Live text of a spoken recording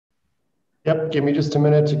Yep, give me just a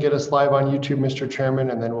minute to get us live on YouTube, Mr. Chairman,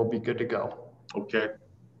 and then we'll be good to go. Okay.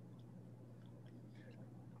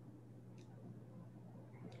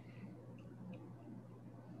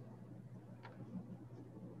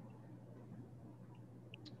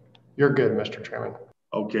 You're good, Mr. Chairman.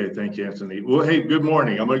 Okay, thank you, Anthony. Well, hey, good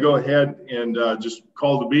morning. I'm going to go ahead and just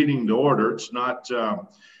call the meeting to order. It's not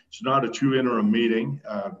a true interim meeting.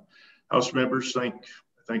 House members,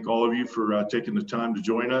 thank all of you for taking the time to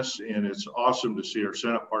join us, and it's awesome to see our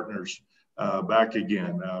Senate partners back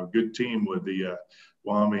again. Good team with the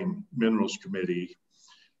Wyoming Minerals Committee.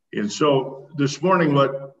 And so this morning,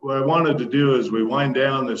 what I wanted to do as we wind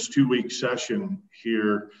down this 2-week session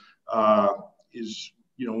here is,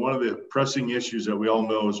 one of the pressing issues that we all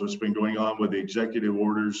know is what's been going on with the executive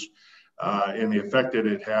orders and the effect that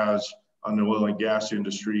it has on the oil and gas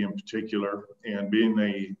industry in particular. And being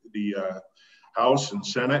the House and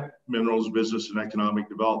Senate Minerals, Business and Economic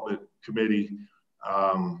Development Committee,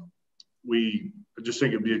 I just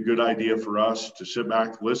think it'd be a good idea for us to sit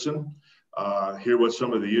back, listen, hear what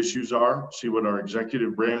some of the issues are, see what our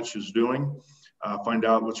executive branch is doing, find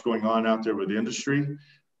out what's going on out there with the industry,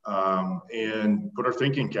 and put our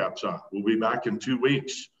thinking caps on. We'll be back in 2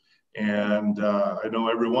 weeks. And I know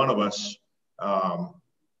every one of us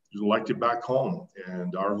is elected back home.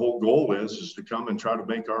 And our whole goal is to come and try to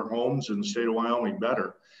make our homes in the state of Wyoming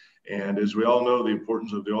better. And as we all know, the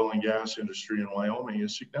importance of the oil and gas industry in Wyoming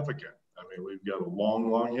is significant. I mean, we've got a long,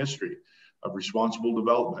 long history of responsible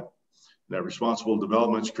development. That responsible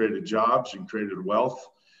development's created jobs and created wealth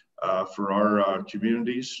for our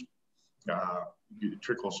communities. It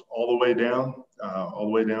trickles all the way down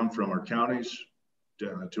from our counties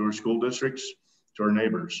to our school districts, to our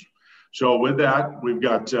neighbors. So with that, we've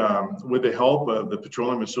got, with the help of the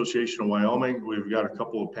Petroleum Association of Wyoming, we've got a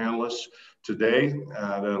couple of panelists today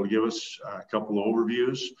that'll give us a couple of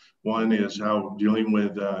overviews. One is how dealing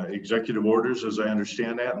with executive orders, as I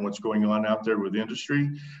understand that, and what's going on out there with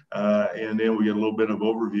industry. And then we get a little bit of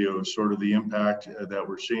overview of sort of the impact that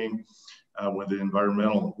we're seeing with the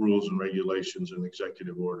environmental rules and regulations and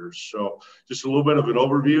executive orders. So just a little bit of an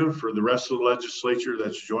overview for the rest of the legislature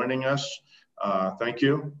that's joining us. Thank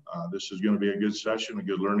you. This is going to be a good session, a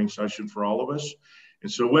good learning session for all of us.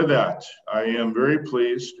 And so with that, I am very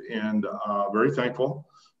pleased and very thankful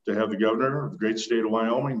to have the governor of the great state of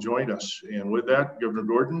Wyoming join us. And with that, Governor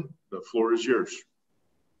Gordon, the floor is yours.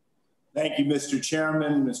 Thank you, Mr.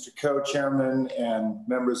 Chairman, Mr. Co-Chairman, and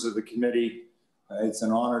members of the committee. It's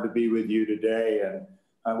an honor to be with you today, and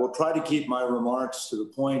I will try to keep my remarks to the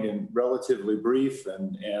point and relatively brief,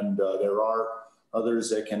 and there are others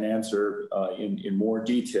that can answer in more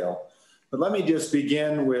detail. But let me just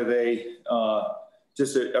begin with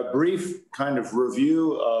just a brief kind of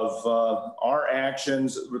review of our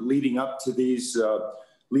actions leading up to these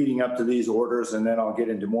orders, and then I'll get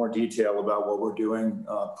into more detail about what we're doing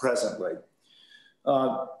presently.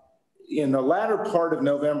 In the latter part of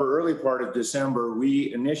November, early part of December,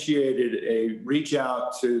 we initiated a reach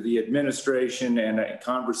out to the administration and a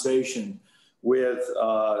conversation with,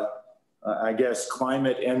 I guess,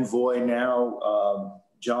 climate envoy now,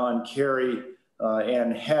 John Kerry,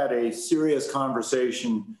 and had a serious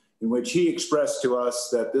conversation in which he expressed to us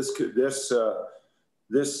that this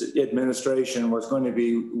administration was going to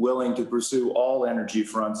be willing to pursue all energy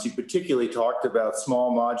fronts. He particularly talked about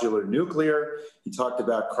small modular nuclear. He talked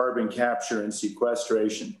about carbon capture and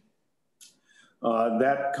sequestration.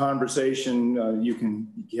 That conversation, you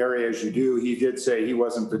can carry as you do. He did say he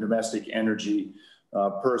wasn't the domestic energy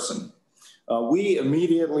person. We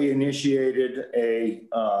immediately initiated a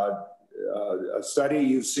study.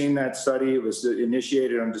 You've seen that study. It was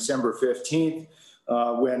initiated on December 15th.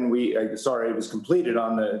 It was completed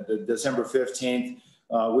on the December 15th,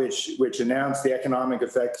 which announced the economic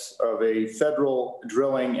effects of a federal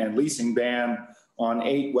drilling and leasing ban on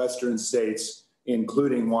 8 Western states,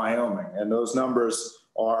 including Wyoming. And those numbers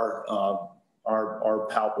are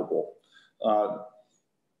palpable.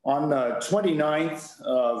 On the 29th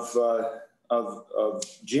of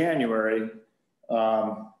January,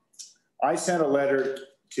 I sent a letter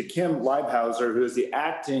to Kim Leibhauser, who is the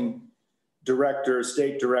acting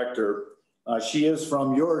state director. She is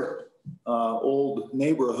from your old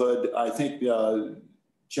neighborhood, I think,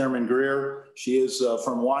 Chairman Greer. She is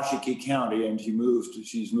from Washakie County, and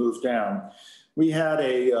she's moved down. We had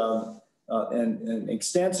an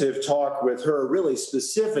extensive talk with her, really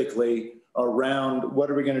specifically around what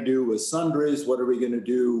are we going to do with sundries, what are we going to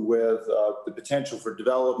do with the potential for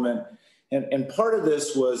development. And part of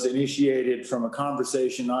this was initiated from a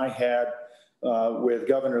conversation I had with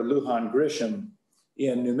Governor Lujan Grisham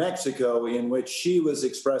in New Mexico, in which she was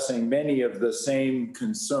expressing many of the same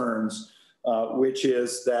concerns which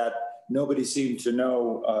is that nobody seemed to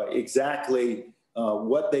know exactly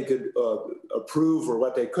what they could approve or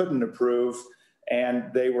what they couldn't approve.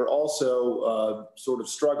 And they were also sort of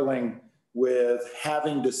struggling with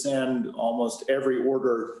having to send almost every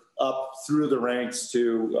order up through the ranks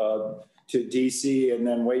to DC and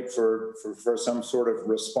then wait for some sort of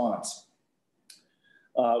response.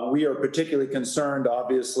 We are particularly concerned,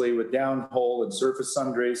 obviously, with downhole and surface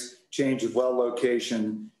sundries, change of well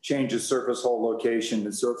location, change of surface hole location,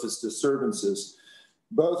 and surface disturbances.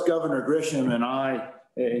 Both Governor Grisham and I,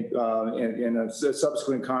 in a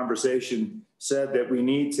subsequent conversation, said that we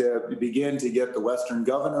need to begin to get the Western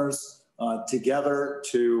governors together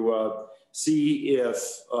to see if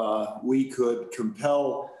we could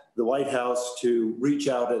compel the White House to reach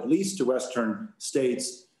out at least to Western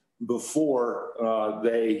states before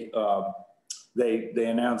they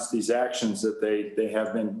announce these actions that they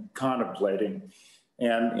have been contemplating.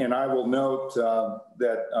 And I will note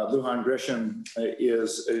that Lujan Grisham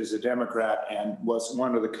is a Democrat and was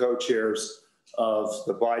one of the co-chairs of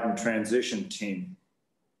the Biden transition team.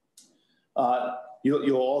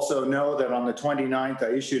 You'll also know that on the 29th,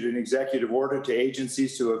 I issued an executive order to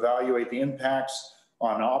agencies to evaluate the impacts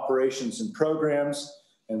on operations and programs,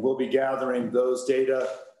 and we'll be gathering those data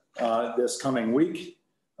this coming week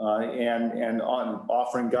and on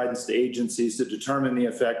offering guidance to agencies to determine the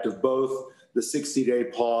effect of both the 60-day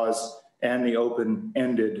pause and the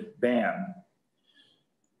open-ended ban.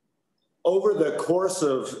 Over the course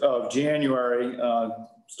of January,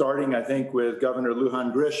 starting, I think, with Governor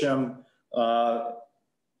Lujan Grisham,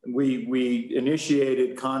 we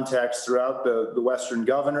initiated contacts throughout the Western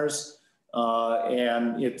governors.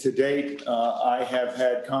 To date, I have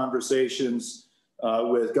had conversations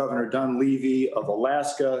with Governor Dunleavy of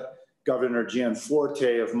Alaska, Governor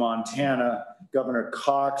Gianforte of Montana, Governor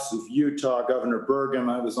Cox of Utah, Governor Bergen.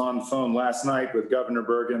 I was on the phone last night with Governor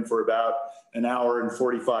Bergen for about an hour and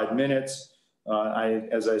 45 minutes.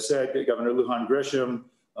 As I said, Governor Lujan Grisham,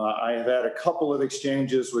 I have had a couple of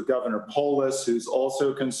exchanges with Governor Polis, who's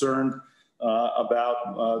also concerned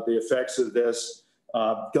about the effects of this.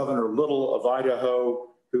 Governor Little of Idaho,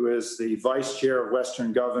 who is the vice chair of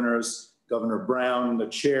Western governors, Governor Brown, the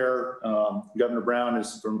chair. Governor Brown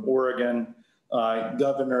is from Oregon.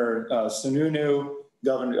 Governor Sununu,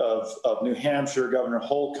 governor of New Hampshire, Governor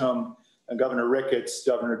Holcomb, and Governor Ricketts,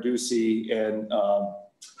 Governor Ducey, and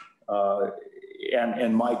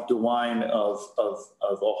Mike DeWine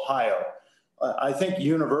of Ohio. I think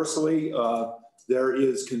universally there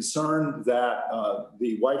is concern that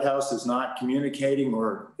the White House is not communicating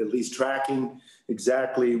or at least tracking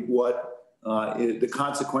exactly what the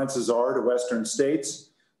consequences are to Western states.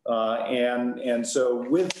 And so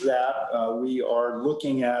with that, we are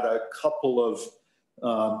looking at a couple of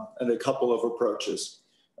approaches.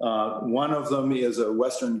 One of them is a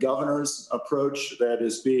Western governors approach that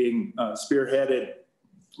is being spearheaded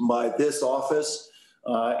by this office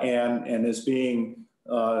and is being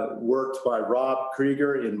worked by Rob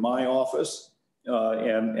Krieger in my office.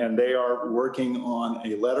 And they are working on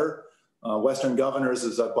a letter. Western Governors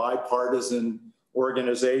is a bipartisan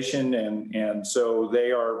organization, and so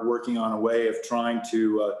they are working on a way of trying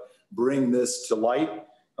to bring this to light.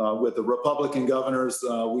 With the Republican governors,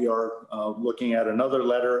 we are looking at another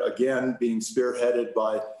letter, again, being spearheaded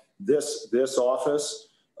by this office,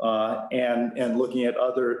 and looking at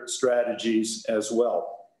other strategies as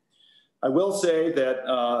well. I will say that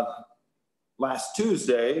last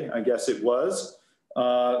Tuesday, I guess it was,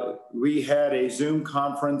 we had a Zoom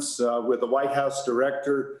conference with the White House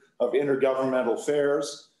Director of Intergovernmental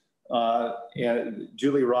Affairs,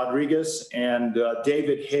 Julie Rodriguez, and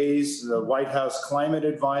David Hayes, the White House Climate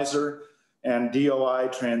Advisor and DOI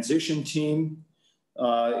Transition Team,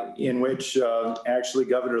 in which actually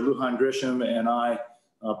Governor Lujan Grisham and I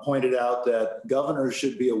pointed out that governors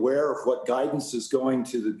should be aware of what guidance is going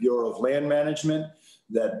to the Bureau of Land Management,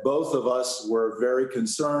 that both of us were very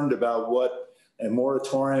concerned about what a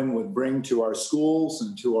moratorium would bring to our schools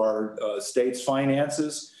and to our state's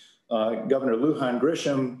finances. Governor Lujan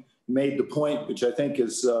Grisham made the point, which I think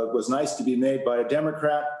was nice to be made by a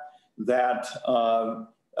Democrat, that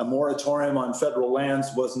a moratorium on federal lands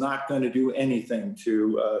was not going to do anything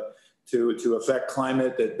to affect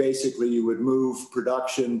climate, that basically you would move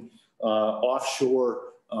production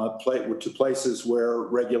offshore to places where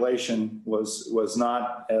regulation was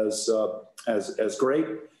not as great.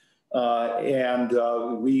 And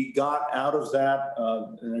we got out of that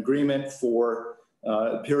an agreement for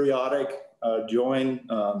periodic join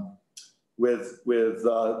with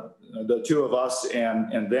the two of us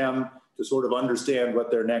and them to sort of understand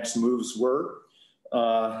what their next moves were.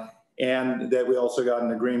 and that we also got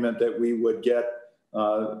an agreement that we would get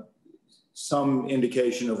some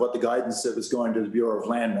indication of what the guidance that was going to the Bureau of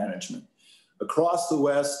Land Management. Across the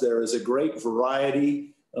West, there is a great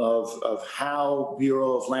variety of how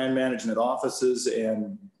Bureau of Land Management offices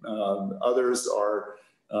and others are,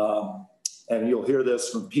 and you'll hear this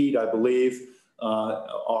from Pete, I believe,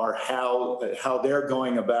 are how they're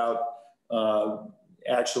going about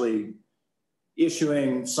actually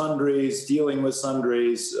issuing sundries, dealing with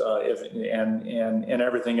sundries, and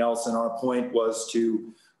everything else. And our point was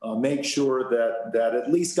to make sure that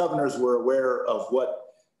at least governors were aware of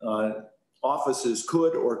what offices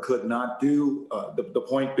could or could not do. The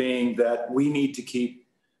point being that we need to keep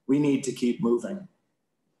moving.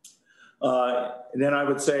 And then I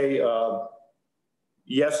would say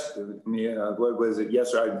yes. What was it?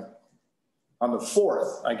 Yes, on the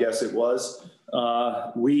 4th, I guess it was.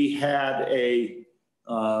 We had a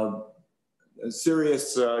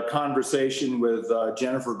serious conversation with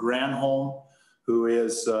Jennifer Granholm, who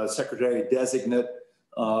is Secretary Designate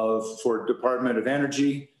for Department of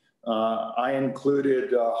Energy. I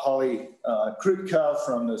included Holly Krutka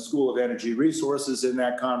from the School of Energy Resources in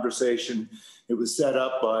that conversation. It was set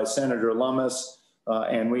up by Senator Lummis,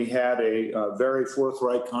 and we had a very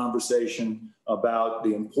forthright conversation about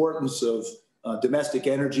the importance of domestic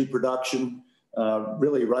energy production,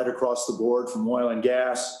 really right across the board, from oil and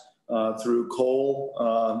gas through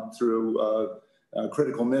coal, through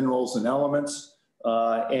critical minerals and elements.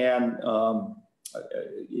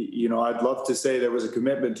 You know, I'd love to say there was a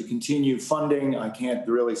commitment to continue funding. I can't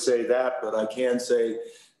really say that, but I can say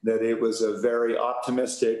that it was a very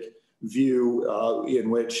optimistic view in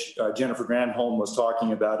which Jennifer Granholm was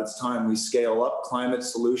talking about it's time we scale up climate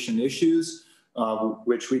solution issues,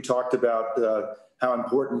 which we talked about how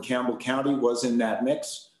important Campbell County was in that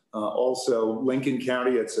mix. Also, Lincoln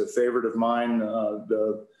County, it's a favorite of mine.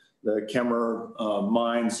 The Kemmer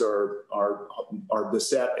mines are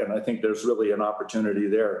beset, and I think there's really an opportunity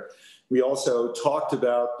there. We also talked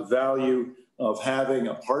about the value of having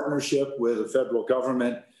a partnership with the federal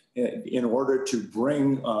government in order to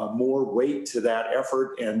bring more weight to that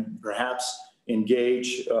effort and perhaps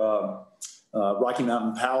engage Rocky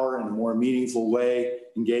Mountain Power in a more meaningful way,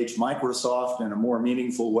 engage Microsoft in a more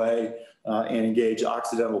meaningful way, and engage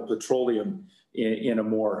Occidental Petroleum in a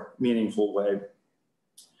more meaningful way.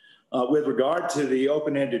 With regard to the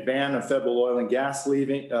open-ended ban of federal oil and gas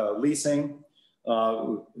leasing,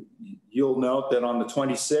 you'll note that on the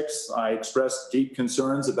 26th, I expressed deep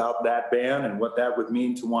concerns about that ban and what that would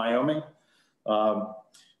mean to Wyoming.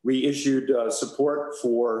 We issued support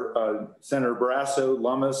for Senator Barrasso,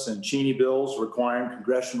 Lummis, and Cheney bills requiring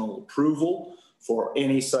congressional approval for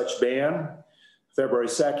any such ban. February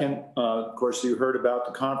 2nd, of course, you heard about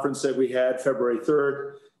the conference that we had. February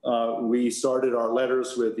 3rd, we started our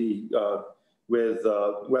letters with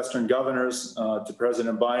Western governors to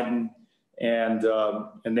President Biden, and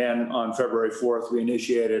then on February 4th, we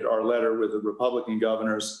initiated our letter with the Republican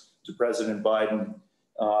governors to President Biden,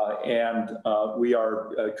 and we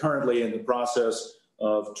are currently in the process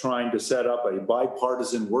of trying to set up a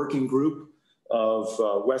bipartisan working group of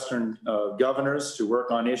Western governors to work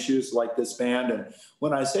on issues like this ban. And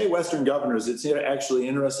when I say Western governors, it's actually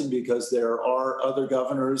interesting because there are other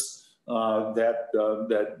governors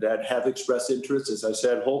that have expressed interest. As I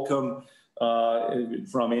said, Holcomb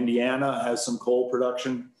from Indiana has some coal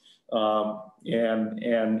production,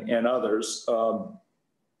 and others.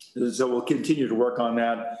 So we'll continue to work on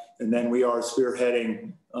that. And then we are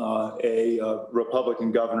spearheading a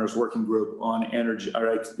Republican governors working group on energy. All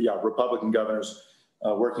right, yeah, Republican governors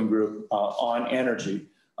working group on energy.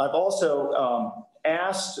 I've also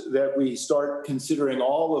asked that we start considering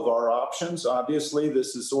all of our options. Obviously,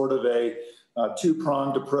 this is sort of a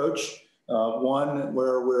two-pronged approach. One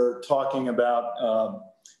where we're talking about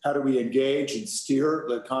how do we engage and steer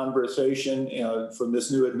the conversation from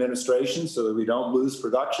this new administration so that we don't lose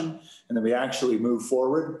production and that we actually move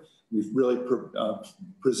forward. We've really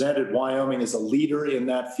presented Wyoming as a leader in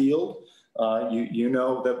that field. You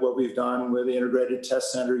know that what we've done with the Integrated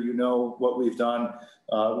Test Center, you know what we've done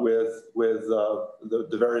with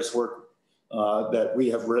the various work that we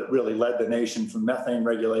have really led the nation from methane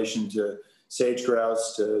regulation to sage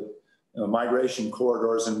grouse to migration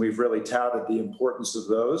corridors, and we've really touted the importance of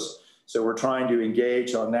those. So we're trying to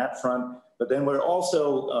engage on that front, but then we're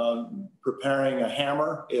also preparing a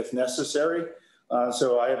hammer if necessary.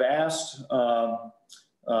 So I have asked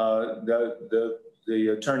the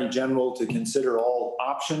Attorney General to consider all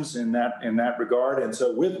options in that regard. And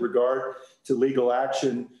so with regard to legal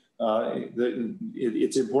action,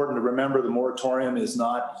 it's important to remember the moratorium is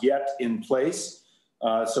not yet in place.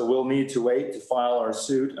 So we'll need to wait to file our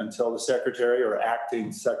suit until the secretary or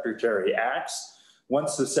acting secretary acts.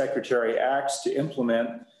 Once the secretary acts to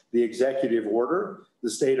implement the executive order, the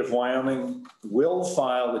state of Wyoming will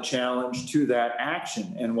file a challenge to that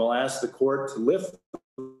action and will ask the court to lift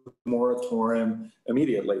the moratorium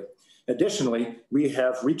immediately. Additionally, we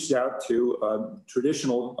have reached out to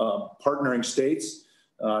traditional partnering states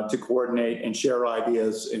to coordinate and share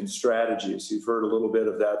ideas and strategies. You've heard a little bit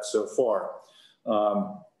of that so far.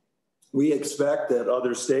 We expect that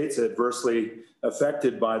other states adversely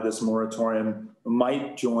affected by this moratorium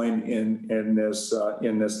might join in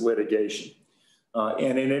this litigation.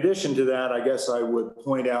 And in addition to that, I guess I would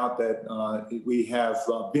point out that we have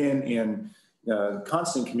been in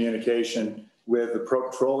constant communication with the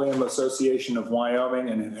Petroleum Association of Wyoming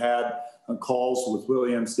and have had calls with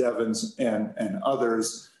Williams, Devins, and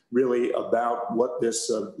others really about what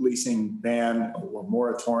this leasing ban or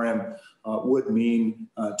moratorium would mean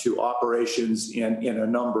to operations in a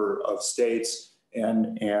number of states.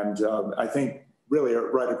 And I think really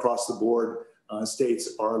right across the board,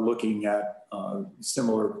 states are looking at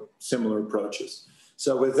similar approaches.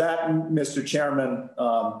 So with that, Mr. Chairman,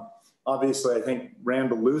 obviously, I think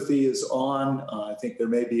Randall Luthi is on. I think there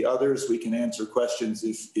may be others. We can answer questions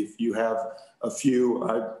if you have a few.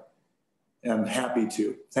 I am happy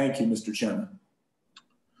to. Thank you, Mr. Chairman.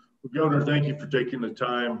 Well, Governor, thank you for taking the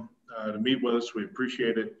time to meet with us. We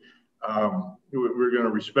appreciate it. We're going to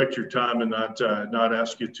respect your time and not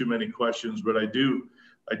ask you too many questions, but I do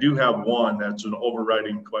have one that's an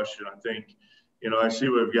overriding question. I think, I see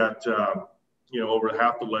we've got, over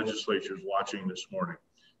half the legislature is watching this morning.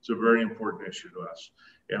 It's a very important issue to us.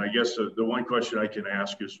 And I guess the one question I can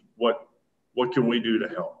ask is what can we do to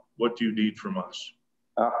help? What do you need from us?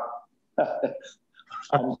 I'm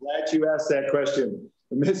glad you asked that question,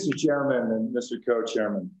 Mr. Chairman and Mr.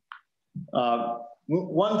 Co-Chairman.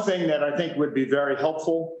 One thing that I think would be very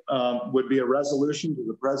helpful would be a resolution to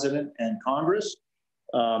the President and Congress,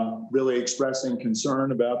 really expressing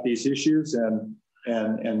concern about these issues and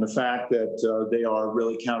the fact that they are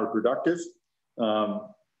really counterproductive.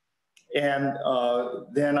 And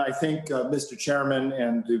then I think, Mr. Chairman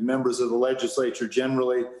and the members of the legislature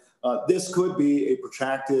generally, this could be a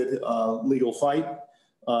protracted legal fight.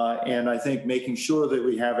 And I think making sure that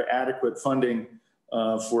we have adequate funding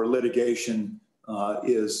for litigation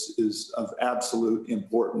is of absolute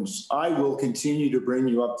importance. I will continue to bring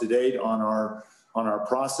you up to date on our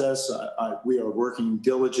process. We are working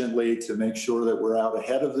diligently to make sure that we're out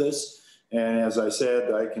ahead of this. And as I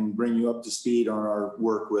said, I can bring you up to speed on our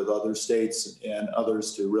work with other states and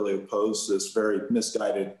others to really oppose this very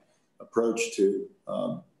misguided approach to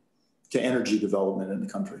energy development in the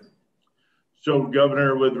country. So,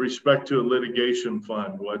 Governor, with respect to a litigation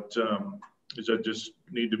fund, what does that just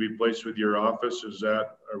need to be placed with your office? Is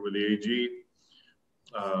that or with the AG?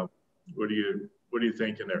 What are you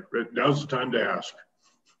thinking there? Now's the time to ask.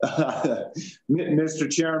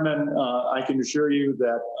 Mr. Chairman, I can assure you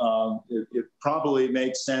that it probably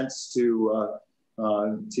makes sense to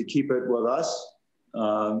keep it with us,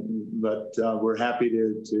 but we're happy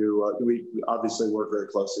to we obviously work very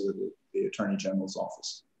closely with the Attorney General's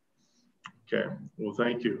office. Okay, well,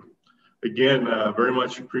 thank you. Again, very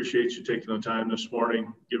much appreciate you taking the time this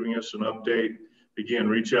morning, giving us an update. Again,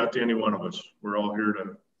 reach out to any one of us. We're all here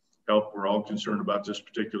to help. We're all concerned about this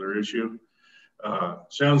particular issue.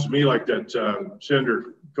 Sounds to me like that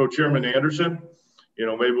Senator Co-Chairman Anderson,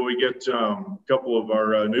 maybe we get a couple of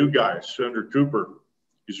our new guys. Senator Cooper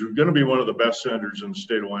is going to be one of the best senators in the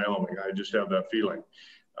state of Wyoming. I just have that feeling.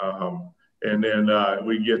 And then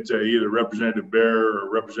we get either Representative Bear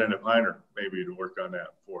or Representative Heiner maybe to work on that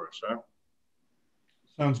for us, huh?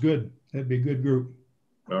 Sounds good. That'd be a good group.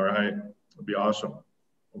 All right, that'd be awesome.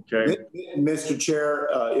 Okay. Mr. Chair,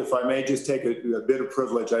 if I may just take a bit of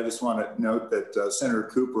privilege, I just want to note that Senator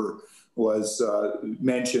Cooper was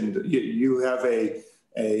mentioned. You have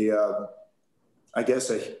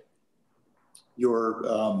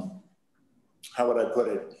how would I put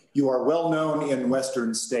it? You are well known in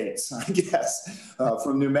Western states, I guess,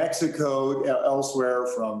 from New Mexico, elsewhere,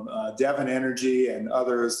 from Devon Energy and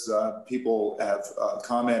others. People have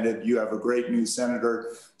commented you have a great new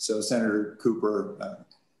senator. So Senator Cooper,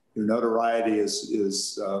 your notoriety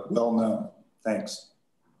is well known. Thanks.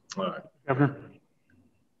 All right. Governor.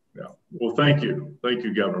 Yeah. Well, thank you. Thank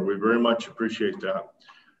you, Governor. We very much appreciate that.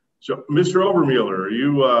 So, Mr. Obermueller,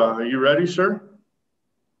 are you ready, sir?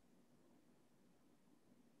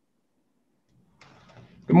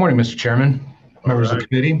 Good morning, Mr. Chairman, members of the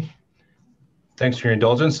committee. Thanks for your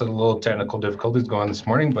indulgence. A little technical difficulties going on this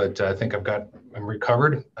morning, but I think I'm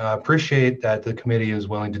recovered. Appreciate that the committee is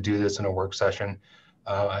willing to do this in a work session.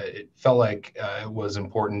 It felt like it was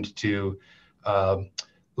important to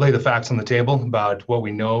lay the facts on the table about what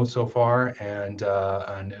we know so far, and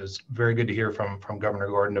it was very good to hear from Governor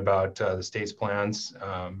Gordon about the state's plans.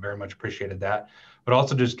 Very much appreciated that, but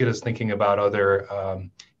also just get us thinking about other,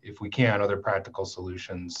 if we can, other practical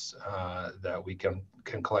solutions that we can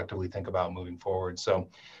collectively think about moving forward. So,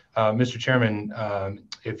 Mr. Chairman,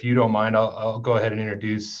 if you don't mind, I'll go ahead and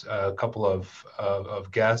introduce a couple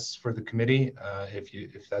of guests for the committee,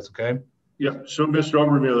 if that's okay. Yeah, so Mr.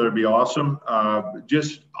 Obermueller, it'd be awesome.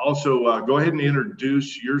 Just also go ahead and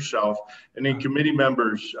introduce yourself, and then committee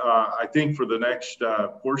members, I think for the next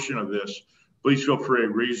portion of this, please feel free to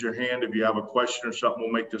raise your hand if you have a question or something.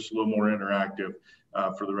 We'll make this a little more interactive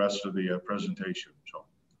for the rest of the presentation. So,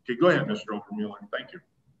 okay, go ahead, Mr. Obermueller. Thank you.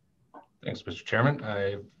 Thanks, Mr. Chairman.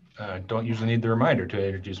 I don't usually need the reminder to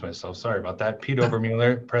introduce myself. Sorry about that. Pete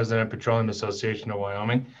Obermueller, President, Petroleum Association of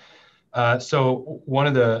Wyoming. So one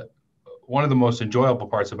of the most enjoyable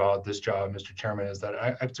parts about this job, Mr. Chairman, is that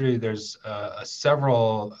actually there's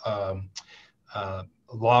several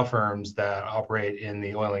law firms that operate in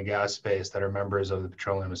the oil and gas space that are members of the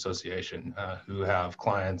Petroleum Association, who have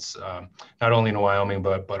clients not only in Wyoming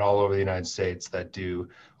but all over the United States that do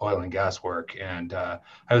oil and gas work. And I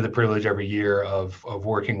have the privilege every year of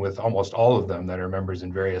working with almost all of them that are members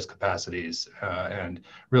in various capacities, and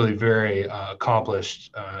really very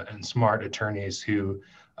accomplished and smart attorneys who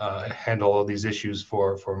handle all these issues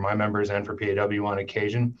for my members and for PAW on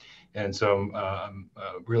occasion. And so I'm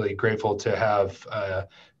really grateful to have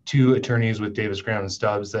two attorneys with Davis Graham and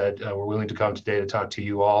Stubbs that were willing to come today to talk to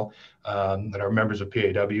you all that are members of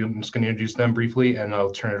PAW. I'm just going to introduce them briefly and I'll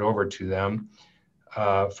turn it over to them.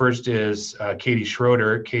 First is Katie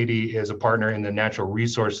Schroeder. Katie is a partner in the Natural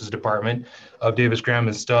Resources Department of Davis Graham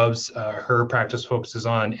and Stubbs. Her practice focuses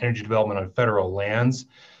on energy development on federal lands.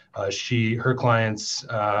 She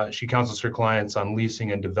counsels her clients on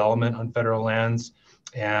leasing and development on federal lands,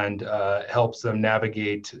 and helps them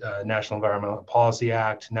navigate National Environmental Policy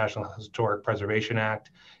Act, National Historic Preservation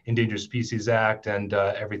Act, Endangered Species Act, and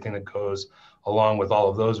everything that goes along with all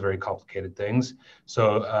of those very complicated things.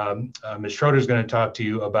 So Ms. Schroeder is going to talk to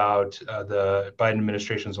you about the Biden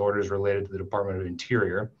administration's orders related to the Department of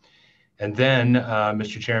Interior. And then,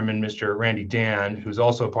 Mr. Chairman, Mr. Randy Dan, who's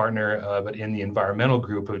also a partner, but in the environmental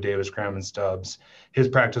group of Davis Graham and Stubbs, his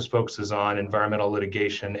practice focuses on environmental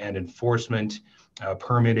litigation and enforcement,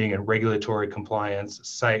 permitting and regulatory compliance,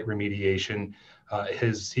 site remediation.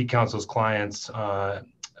 He counsels clients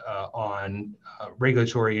on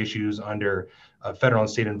regulatory issues under federal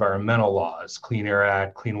and state environmental laws, Clean Air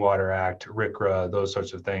Act, Clean Water Act, RCRA, those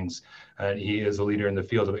sorts of things. And he is a leader in the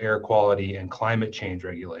field of air quality and climate change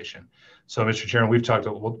regulation. So, Mr. Chairman, we've talked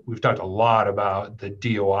a lot about the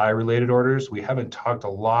DOI related orders. We haven't talked a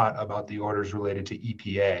lot about the orders related to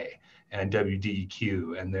EPA and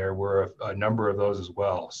WDEQ, and there were a number of those as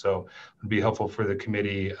well. So it'd be helpful for the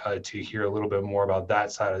committee to hear a little bit more about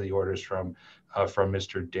that side of the orders from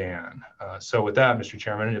Mr. Dan. So with that, Mr.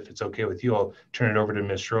 Chairman, if it's okay with you, I'll turn it over to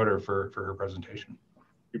Ms. Schroeder for her presentation.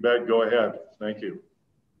 You bet, go ahead. Thank you.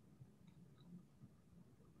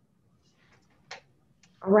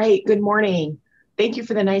 All right, good morning. Thank you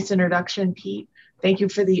for the nice introduction, Pete. Thank you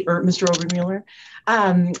for Mr. Obermueller.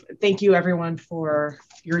 Thank you everyone for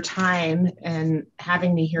your time and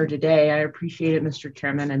having me here today. I appreciate it, Mr.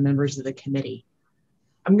 Chairman and members of the committee.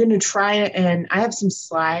 I'm going to try and I have some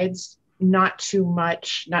slides, not too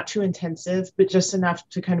much, not too intensive, but just enough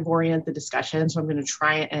to kind of orient the discussion. So I'm going to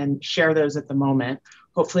try and share those at the moment.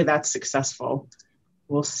 Hopefully that's successful.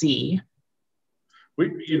 We'll see.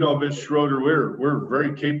 Ms. Schroeder, we're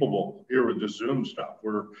very capable here with the Zoom stuff.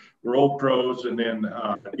 We're old pros, and then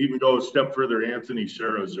even go a step further, Anthony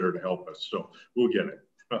Sarah's there to help us, so we'll get it.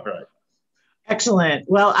 All right. Excellent.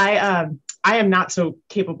 Well, I am not so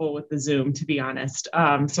capable with the Zoom, to be honest.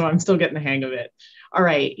 So I'm still getting the hang of it. All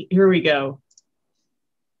right, here we go.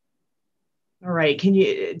 All right,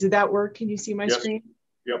 did that work? Can you see my screen?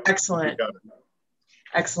 Yep. Excellent.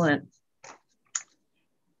 Excellent.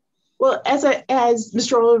 Well, as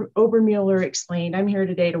Mr. Obermueller explained, I'm here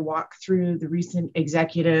today to walk through the recent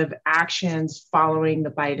executive actions following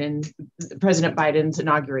President Biden's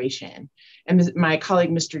inauguration. And my colleague,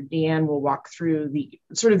 Mr. Dan, will walk through the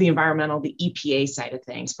environmental, the EPA side of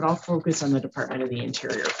things, but I'll focus on the Department of the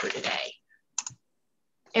Interior for today.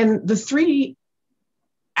 And the three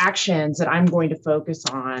actions that I'm going to focus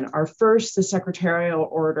on are first, the secretarial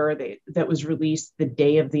order that was released the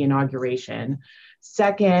day of the inauguration.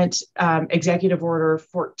 Second, Executive Order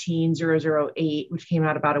 14008, which came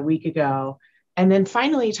out about a week ago. And then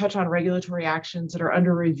finally touch on regulatory actions that are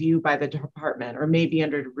under review by the department or maybe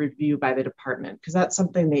under review by the department, because that's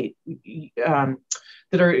something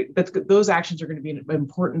those actions are going to be an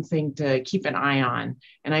important thing to keep an eye on.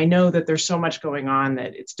 And I know that there's so much going on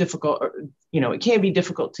that it's difficult, it can be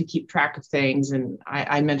difficult to keep track of things. And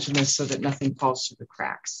I mention this so that nothing falls through the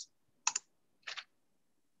cracks.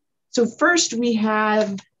 So first we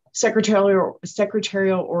have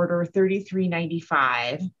Secretarial Order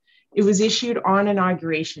 3395. It was issued on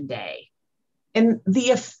Inauguration Day. And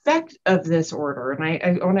the effect of this order, and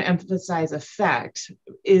I want to emphasize effect,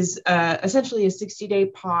 is essentially a 60-day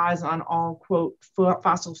pause on all, quote,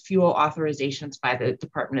 fossil fuel authorizations by the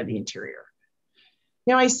Department of the Interior.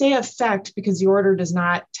 Now, I say effect because the order does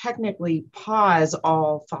not technically pause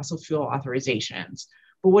all fossil fuel authorizations.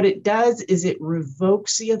 But what it does is it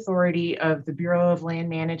revokes the authority of the Bureau of Land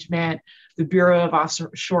Management, the Bureau of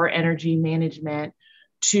Offshore Energy Management,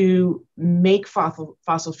 to make fossil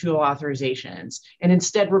fuel authorizations, and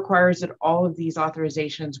instead requires that all of these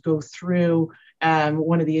authorizations go through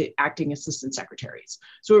one of the acting assistant secretaries.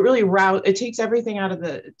 So it really takes everything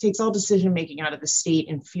takes all decision making out of the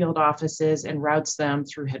state and field offices and routes them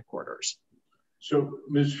through headquarters. So,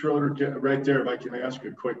 Ms. Schroeder, right there, if I can ask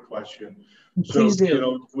a quick question. Please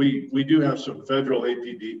do. We do have some federal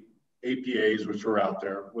APAs which are out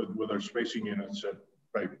there with our spacing units at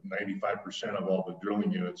probably 95% of all the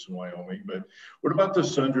drilling units in Wyoming. But what about the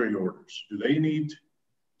sundry orders? Do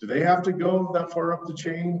they have to go that far up the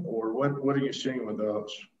chain, or what are you seeing with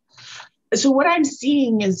those? So what I'm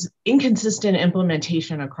seeing is inconsistent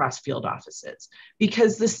implementation across field offices,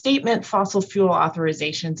 because the statement fossil fuel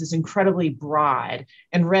authorizations is incredibly broad,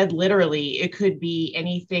 and read literally, it could be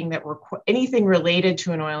anything related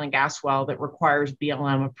to an oil and gas well that requires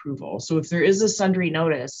BLM approval. So if there is a sundry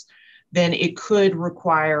notice, then it could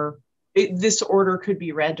require, this order could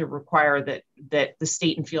be read to require that the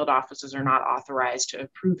state and field offices are not authorized to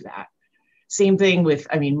approve that. Same thing with,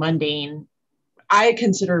 mundane, I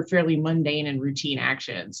consider fairly mundane and routine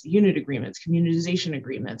actions, unit agreements, communitization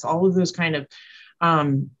agreements, all of those kind of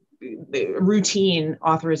routine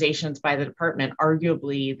authorizations by the department.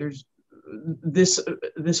 Arguably,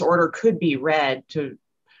 this order could be read to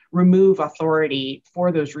remove authority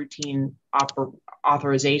for those routine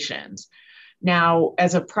authorizations. Now,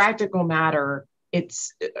 as a practical matter,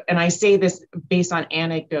 and I say this based on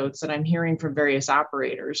anecdotes that I'm hearing from various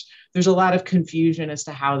operators, there's a lot of confusion as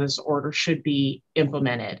to how this order should be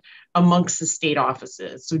implemented amongst the state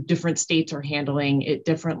offices. So different states are handling it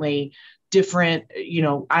differently.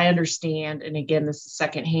 I understand, and again, this is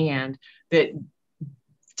secondhand, that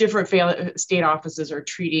different state offices are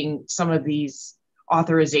treating some of these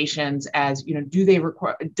authorizations as,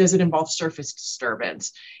 does it involve surface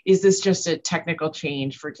disturbance? Is this just a technical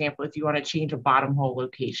change? For example, if you want to change a bottom hole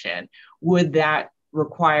location, would that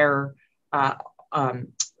require, does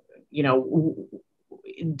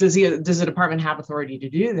the department have authority to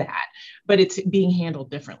do that? But it's being handled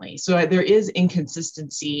differently. So there is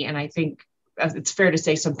inconsistency, and I think it's fair to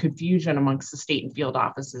say some confusion amongst the state and field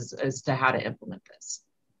offices as to how to implement this.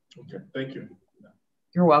 Okay, thank you.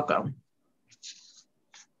 You're welcome.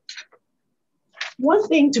 One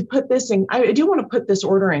thing to put this in, I do want to put this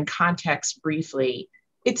order in context briefly.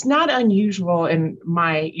 It's not unusual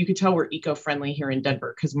you could tell we're eco-friendly here in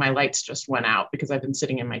Denver because my lights just went out because I've been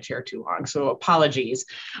sitting in my chair too long. So apologies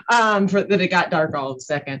for that it got dark all of a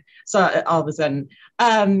sudden.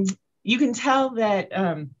 You can tell that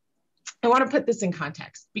I want to put this in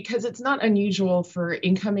context because it's not unusual for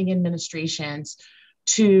incoming administrations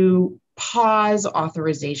to pause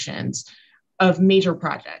authorizations of major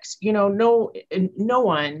projects. No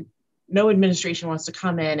administration wants to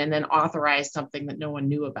come in and then authorize something that no one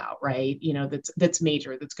knew about, right? That's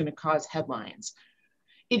major, that's going to cause headlines.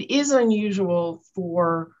 It is unusual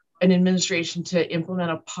for an administration to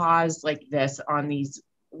implement a pause like this on these,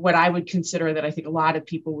 what I would consider, that I think a lot of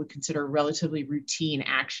people would consider relatively routine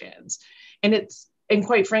actions. And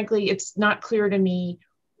quite frankly, it's not clear to me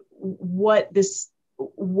whether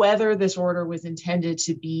this order was intended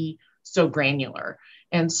to be so granular.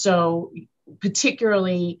 And so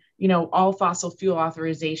particularly, all fossil fuel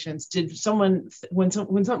authorizations,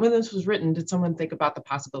 when this was written, did someone think about the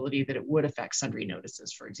possibility that it would affect sundry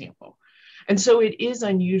notices, for example? And so it is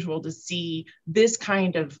unusual to see this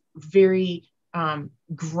kind of very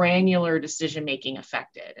granular decision-making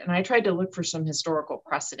affected. And I tried to look for some historical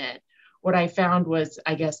precedent. What I found was,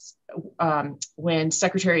 I guess, when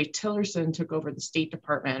Secretary Tillerson took over the State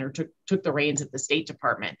Department, or took the reins at the State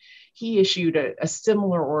Department, he issued a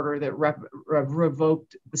similar order that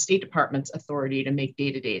revoked the State Department's authority to make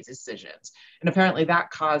day-to-day decisions. And apparently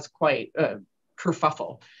that caused quite a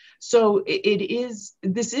kerfuffle. So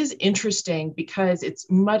this is interesting because it's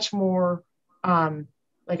much more,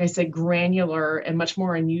 like I said, granular and much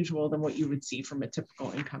more unusual than what you would see from a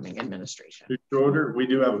typical incoming administration. Mr. Schroeder, we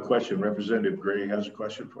do have a question. Representative Gray has a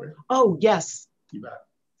question for you. Oh, yes. You bet.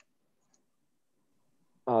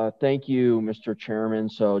 Thank you, Mr. Chairman.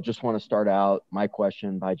 So just want to start out my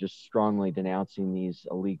question by just strongly denouncing these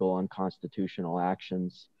illegal, unconstitutional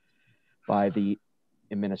actions by the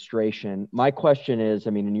administration. My question is, I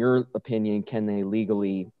mean, in your opinion, can they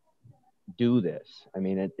legally do this? I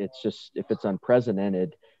mean, it's just, if it's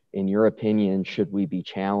unprecedented, in your opinion, should we be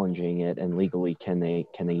challenging it, and legally, can they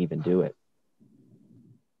even do it?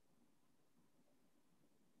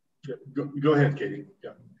 Go ahead, Katie.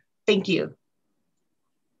 Yeah. Thank you.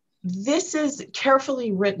 This is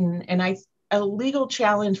carefully written, and a legal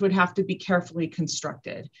challenge would have to be carefully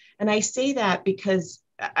constructed. And I say that because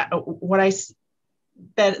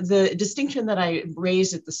the distinction that I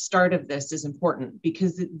raised at the start of this is important,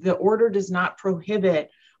 because the order does not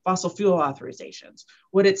prohibit fossil fuel authorizations.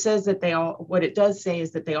 What it does say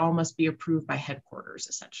is that they all must be approved by headquarters,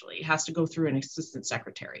 essentially. It has to go through an assistant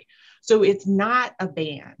secretary. So it's not a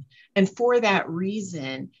ban. And for that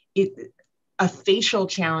reason, a facial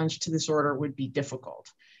challenge to this order would be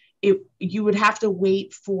difficult. You would have to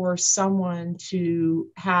wait for someone to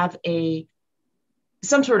have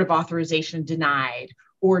some sort of authorization denied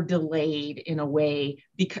or delayed in a way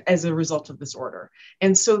as a result of this order.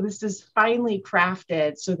 And so this is finely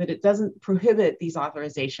crafted so that it doesn't prohibit these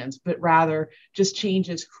authorizations, but rather just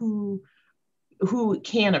changes who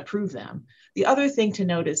can approve them. The other thing to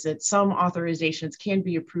note is that some authorizations can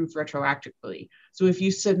be approved retroactively. So if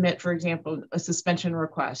you submit, for example, a suspension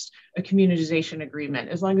request, a communitization agreement,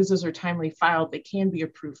 as long as those are timely filed, they can be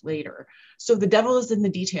approved later. So the devil is in the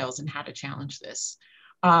details in how to challenge this.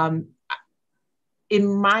 In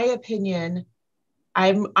my opinion,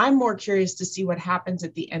 I'm more curious to see what happens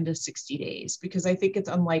at the end of 60 days, because I think it's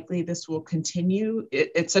unlikely this will continue.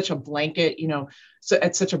 It's such a blanket, so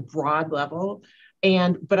at such a broad level.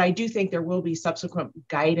 But I do think there will be subsequent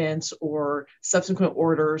guidance or subsequent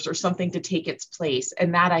orders or something to take its place.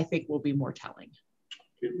 And that, I think, will be more telling.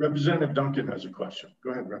 Okay, Representative Duncan has a question.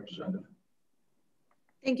 Go ahead, Representative.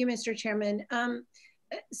 Thank you, Mr. Chairman.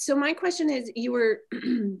 So my question is, you were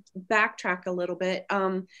backtrack a little bit.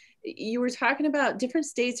 You were talking about different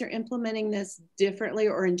states are implementing this differently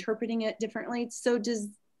or interpreting it differently. So does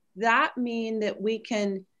that mean that we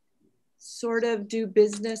can sort of do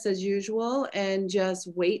business as usual and just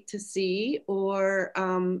wait to see, or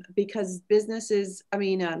because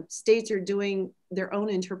states are doing their own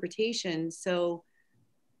interpretation. So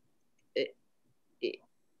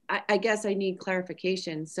I guess I need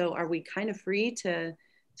clarification. So are we kind of free to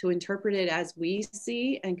interpret it as we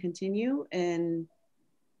see and continue, and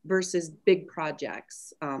versus big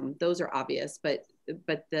projects? Those are obvious, but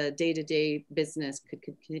the day-to-day business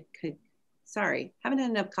could sorry, haven't had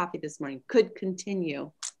enough coffee this morning, could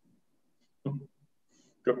continue. Go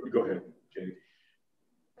ahead, Katie.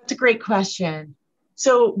 That's a great question.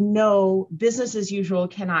 So no, business as usual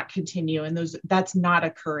cannot continue, and that's not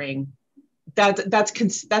occurring. That's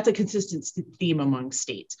a consistent theme among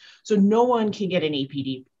states. So no one can get an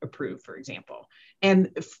APD approved, for example. And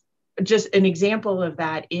just an example of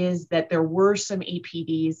that is that there were some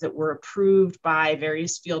APDs that were approved by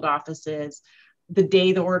various field offices the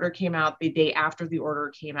day the order came out, the day after the order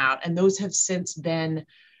came out, and those have since been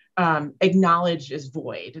acknowledged as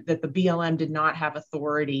void, that the BLM did not have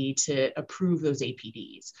authority to approve those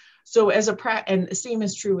APDs. So and the same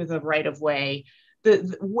is true with a right-of-way.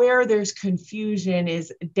 Where there's confusion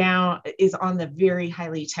is on the very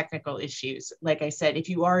highly technical issues. Like I said, if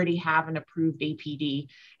you already have an approved APD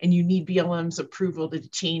and you need BLM's approval to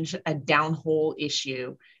change a downhole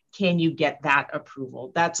issue, can you get that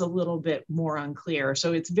approval? That's a little bit more unclear.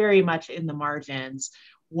 So it's very much in the margins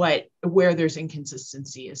where there's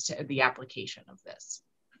inconsistency as to the application of this.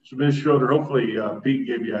 So Ms. Schroeder, hopefully Pete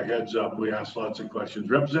gave you a heads up. We asked lots of questions.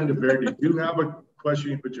 Representative Baird, did you have a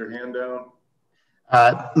question? You put your hand down.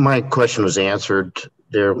 My question was answered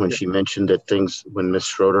there when she mentioned that when Ms.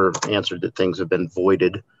 Schroeder answered that things have been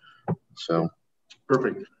voided. So.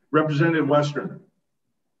 Perfect. Representative Western.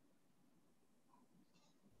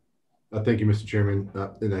 Thank you, Mr. Chairman.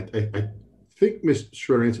 And I think Ms.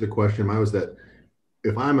 Schroeder answered the question. Mine was that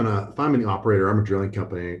if I'm an operator, I'm a drilling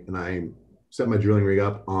company, and I set my drilling rig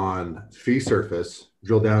up on fee surface,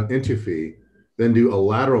 drill down into fee, then do a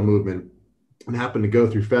lateral movement, and happen to go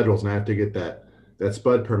through federals, and I have to get that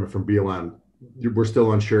spud permit from BLM. We're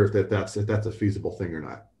still unsure if that's a feasible thing or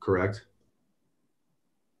not. Correct?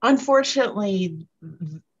 Unfortunately,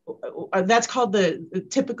 that's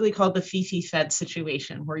typically called the fee-fed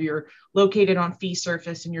situation, where you're located on fee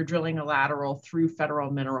surface and you're drilling a lateral through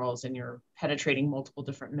federal minerals and you're penetrating multiple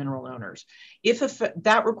different mineral owners.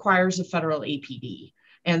 That requires a federal APD.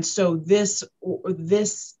 And so this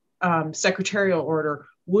secretarial order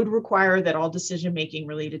would require that all decision-making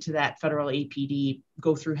related to that federal APD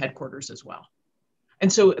go through headquarters as well.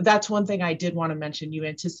 And so that's one thing I did want to mention. You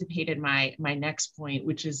anticipated my next point,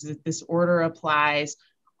 which is that this order applies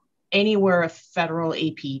anywhere a federal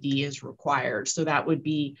APD is required. So that would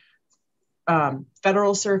be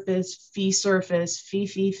federal surface,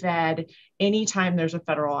 fee-fed. Anytime there's a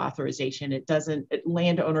federal authorization,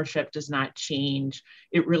 land ownership does not change.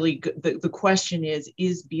 It really, the question is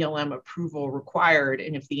BLM approval required?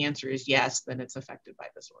 And if the answer is yes, then it's affected by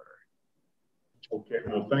this order. Okay,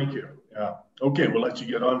 well, thank you. Okay, we'll let you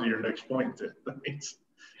get on to your next point then. Thanks.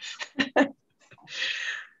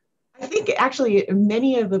 I think actually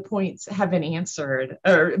many of the points have been answered,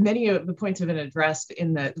 or many of the points have been addressed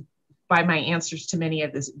by my answers to many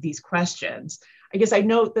of these questions. I guess I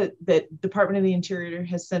note that the Department of the Interior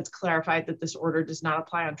has since clarified that this order does not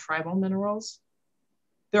apply on tribal minerals.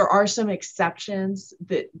 There are some exceptions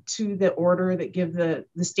to the order that give the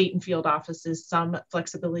state and field offices some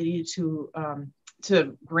flexibility to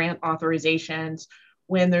grant authorizations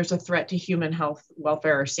when there's a threat to human health,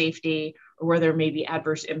 welfare, or safety, or where there may be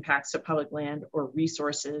adverse impacts to public land or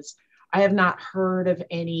resources. I have not heard of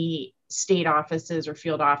any state offices or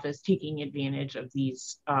field office taking advantage of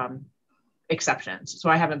these exceptions. So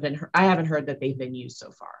I haven't heard that they've been used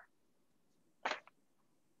so far.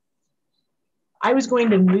 I was going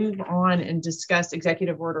to move on and discuss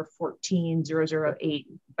Executive Order 14008,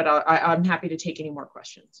 but I'm happy to take any more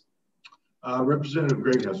questions. Representative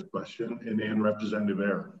Gregg has a question, and then Representative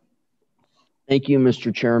Aaron. Thank you,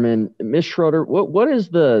 Mr. Chairman. Ms. Schroeder, what is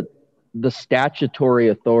the statutory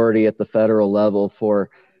authority at the federal level for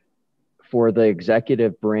the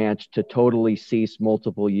executive branch to totally cease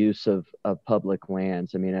multiple use of public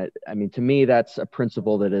lands? I mean, to me, that's a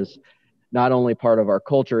principle that is not only part of our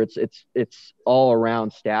culture, it's all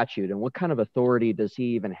around statute. And what kind of authority does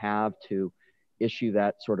he even have to issue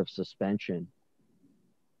that sort of suspension?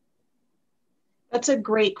 That's a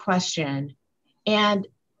great question. And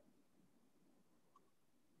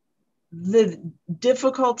the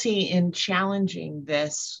difficulty in challenging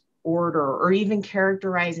this order or even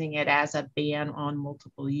characterizing it as a ban on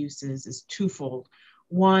multiple uses is twofold.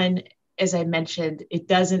 One, as I mentioned, it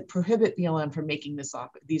doesn't prohibit BLM from making these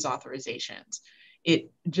authorizations.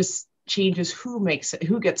 It just changes who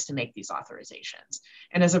gets to make these authorizations.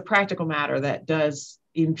 And as a practical matter, that does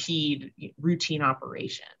impede routine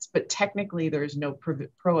operations, but technically there's no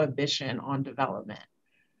prohibition on development.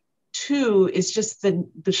 Two is just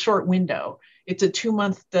the short window. It's a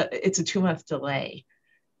 2-month delay.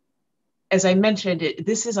 As I mentioned,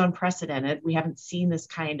 this is unprecedented. We haven't seen this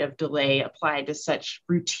kind of delay applied to such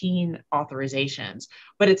routine authorizations,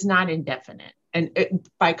 but it's not indefinite. And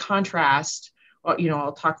by contrast,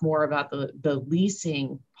 I'll talk more about the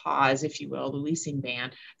leasing pause, if you will, the leasing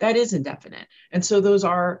ban, that is indefinite. And so those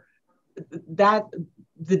are the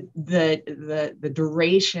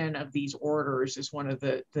duration of these orders is one of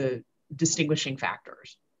the distinguishing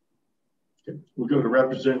factors. Okay. We'll go to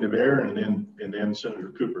Representative Aaron and then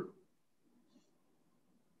Senator Cooper.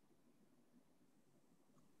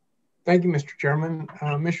 Thank you, Mr. Chairman.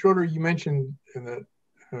 Ms. Schroeder, you mentioned that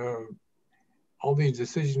all these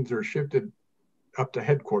decisions are shifted up to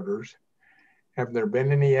headquarters. Have there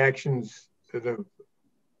been any actions that have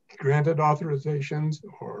granted authorizations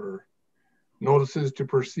or notices to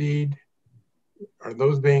proceed? Are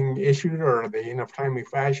those being issued, or are they in a timely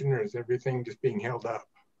fashion, or is everything just being held up?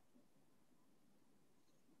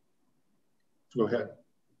 Go ahead.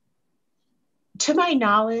 To my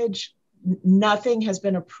knowledge, nothing has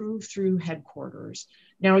been approved through headquarters.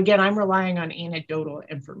 Now, again, I'm relying on anecdotal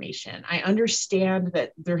information. I understand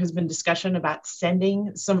that there has been discussion about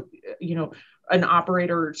sending an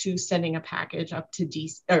operator or two sending a package up to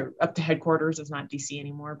DC, or up to headquarters. It's not DC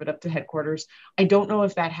anymore, but up to headquarters. I don't know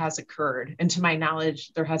if that has occurred. And to my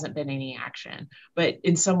knowledge, there hasn't been any action. But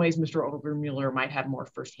in some ways, Mr. Obermueller might have more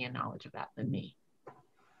firsthand knowledge of that than me.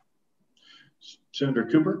 Senator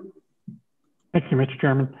Cooper. Thank you, Mr.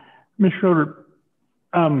 Chairman. Ms. Schroeder,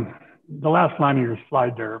 the last line of your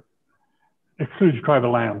slide there excludes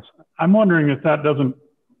tribal lands. I'm wondering if that doesn't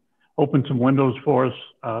open some windows for us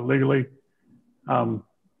legally.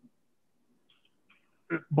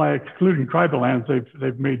 By excluding tribal lands,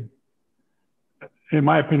 they've made, in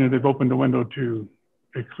my opinion, they've opened the window to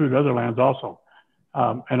exclude other lands also.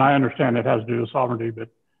 And I understand it has to do with sovereignty,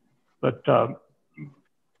 but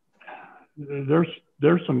there's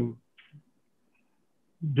there's some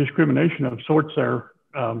discrimination of sorts there.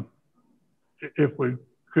 If we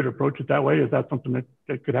could approach it that way, is that something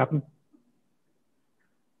that could happen?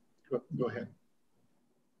 Go ahead.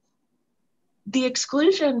 The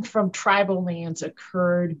exclusion from tribal lands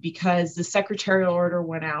occurred because the secretarial order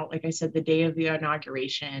went out, like I said, the day of the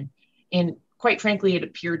inauguration. And quite frankly, it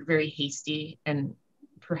appeared very hasty and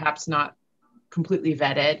perhaps not completely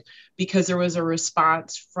vetted, because there was a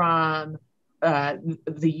response from the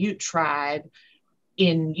Ute tribe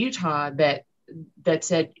in Utah that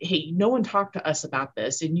said, hey, no one talked to us about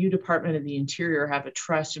this, and you, Department of the Interior, have a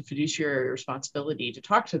trust and fiduciary responsibility to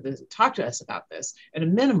talk to us about this at a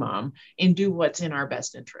minimum and do what's in our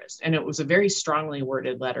best interest. And it was a very strongly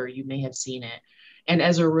worded letter. You may have seen it. And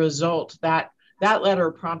as a result, that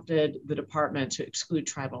letter prompted the department to exclude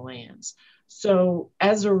tribal lands. So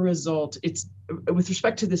as a result, it's, with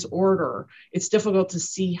respect to this order, it's difficult to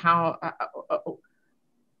see how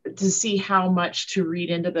much to read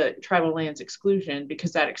into the tribal lands exclusion,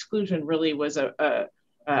 because that exclusion really was a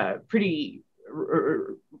pretty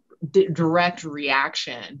direct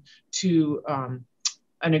reaction to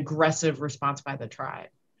an aggressive response by the tribe.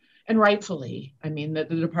 And rightfully, I mean, the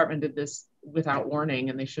department did this without warning,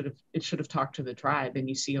 and it should have talked to the tribe. And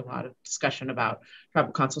you see a lot of discussion about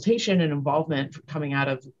tribal consultation and involvement coming out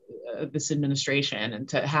of this administration, and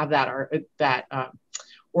to have that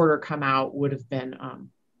order come out would have been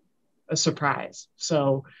a surprise.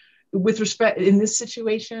 So with respect, in this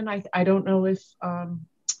situation, I don't know if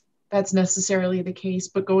that's necessarily the case,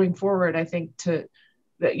 but going forward, I think that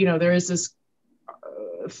there is this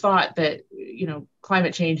thought that,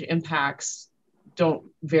 climate change impacts don't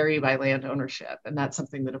vary by land ownership. And that's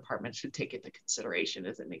something the department should take into consideration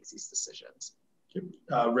as it makes these decisions.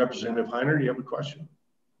 Representative Heiner, do you have a question?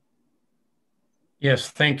 Yes,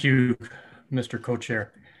 thank you, Mr.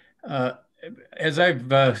 Co-Chair. As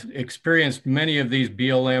I've experienced, many of these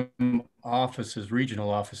BLM offices,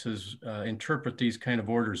 regional offices, interpret these kind of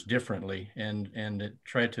orders differently and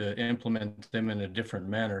try to implement them in a different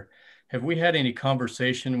manner. Have we had any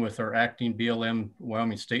conversation with our acting BLM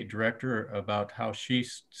Wyoming State Director about how she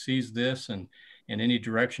sees this and any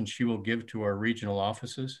direction she will give to our regional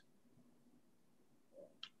offices?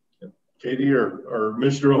 Katie or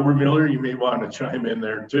Mr. Obermueller, you may want to chime in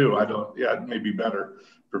there too. It may be better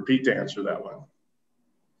for Pete to answer that one.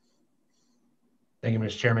 Thank you,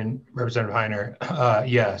 Mr. Chairman. Representative Heiner,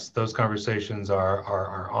 yes, those conversations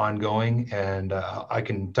are ongoing, and I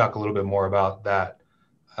can talk a little bit more about that,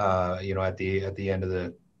 at the end of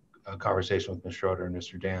the conversation with Ms. Schroeder and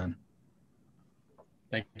Mr. Dan.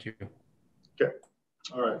 Thank you. Okay.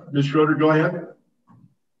 All right, Ms. Schroeder, go ahead.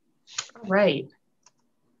 All right.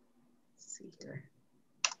 Let's see here.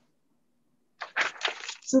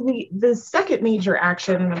 So the second major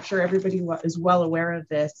action, and I'm sure everybody is well aware of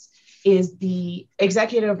this, is the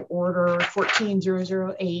Executive Order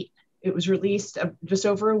 14008. It was released just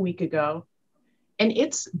over a week ago, and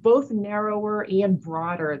it's both narrower and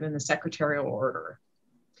broader than the Secretarial Order.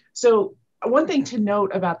 So one thing to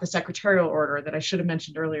note about the Secretarial Order that I should have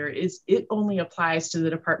mentioned earlier is it only applies to the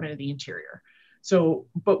Department of the Interior. So,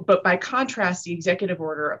 but by contrast, the Executive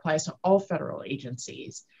Order applies to all federal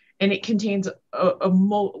agencies, and it contains a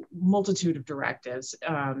multitude of directives.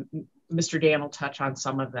 Mr. Dan will touch on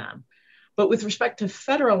some of them. But with respect to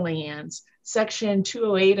federal lands, Section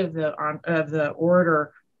 208 of the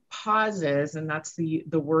order pauses, and that's the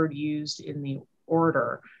word used in the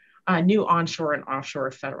order, new onshore and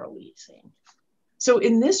offshore federal leasing. So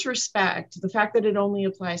in this respect, the fact that it only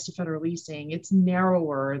applies to federal leasing, it's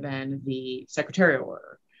narrower than the Secretarial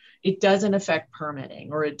Order. It doesn't affect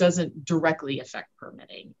permitting, or it doesn't directly affect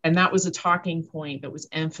permitting. And that was a talking point that was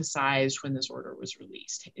emphasized when this order was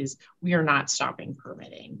released, is we are not stopping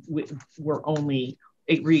permitting. We're only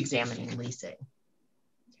re-examining leasing.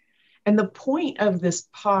 And the point of this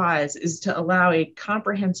pause is to allow a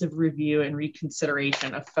comprehensive review and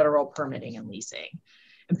reconsideration of federal permitting and leasing.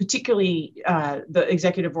 And particularly, the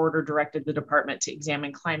executive order directed the department to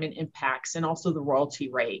examine climate impacts and also the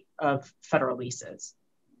royalty rate of federal leases.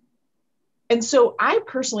 And so I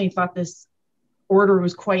personally thought this order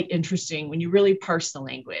was quite interesting when you really parse the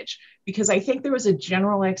language, because I think there was a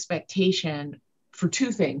general expectation for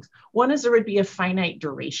two things. One is there would be a finite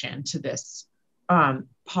duration to this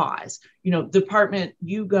pause. You know, department,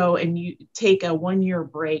 you go and you take a 1-year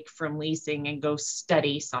break from leasing and go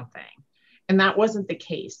study something. And that wasn't the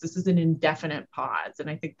case. This is an indefinite pause. And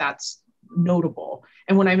I think that's notable.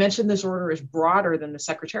 And when I mentioned this order is broader than the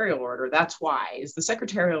Secretarial Order, that's why, is the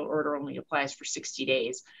Secretarial Order only applies for 60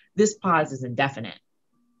 days. This pause is indefinite.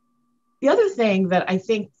 The other thing that I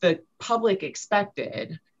think the public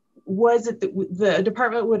expected was that the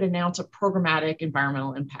department would announce a programmatic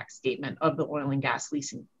environmental impact statement of the oil and gas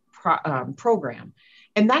leasing program.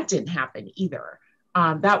 And that didn't happen either.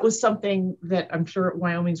 That was something that I'm sure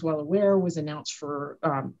Wyoming's well aware was announced for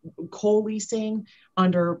coal leasing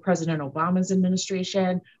under President Obama's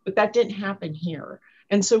administration, but that didn't happen here.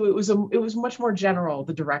 And so it was much more general.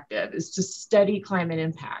 The directive is to study climate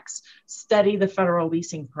impacts, study the federal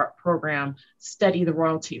leasing program, study the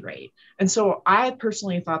royalty rate. And so I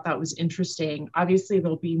personally thought that was interesting. Obviously,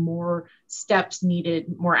 there'll be more steps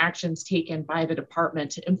needed, more actions taken by the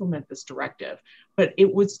department to implement this directive. But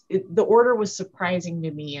the order was surprising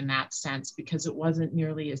to me in that sense, because it wasn't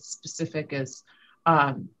nearly as specific as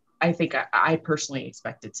I think I personally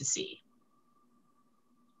expected to see.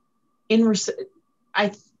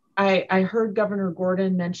 I heard Governor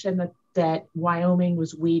Gordon mention that Wyoming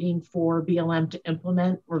was waiting for BLM to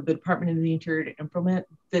implement, or the Department of the Interior to implement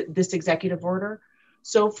this executive order.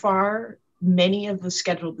 So far, many of the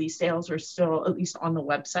scheduled lease sales are still, at least on the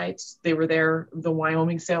websites. They were there. The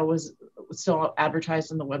Wyoming sale was still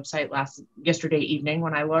advertised on the website yesterday evening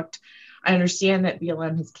when I looked. I understand that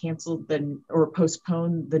BLM has canceled or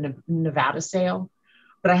postponed the Nevada sale,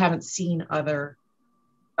 but I haven't seen other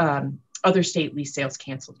state lease sales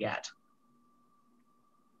canceled yet.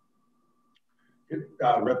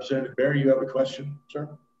 Representative Barry, you have a question, sir?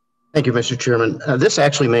 Thank you, Mr. Chairman. This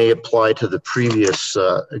actually may apply to the previous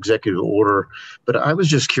executive order, but I was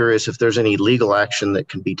just curious if there's any legal action that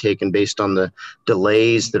can be taken based on the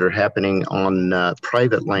delays that are happening on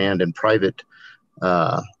private land and private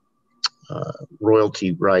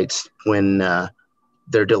royalty rights when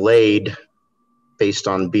they're delayed based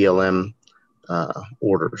on BLM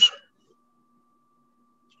orders.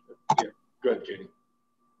 Yeah, go ahead, Katie.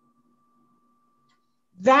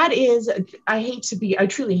 That is, I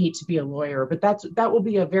truly hate to be a lawyer, but that will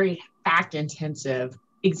be a very fact-intensive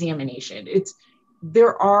examination.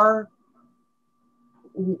 There are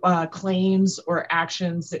claims or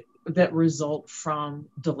actions that result from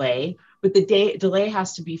delay, but the delay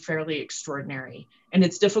has to be fairly extraordinary. And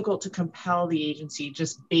it's difficult to compel the agency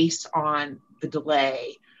just based on the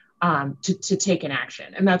delay to take an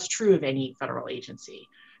action. And that's true of any federal agency.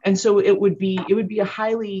 And so it would be a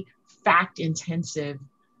highly fact-intensive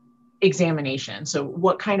examination. So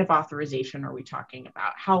what kind of authorization are we talking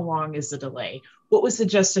about? How long is the delay? What was the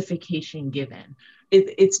justification given?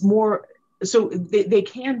 It's more, so they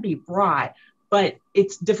can be brought, but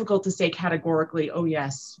it's difficult to say categorically, oh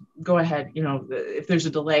yes, go ahead, if there's a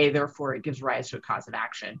delay, therefore it gives rise to a cause of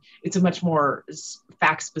action. It's a much more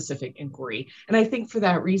fact-specific inquiry. And I think for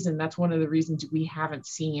that reason, that's one of the reasons we haven't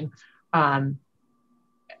seen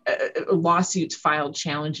lawsuits filed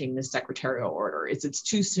challenging this secretarial order. It's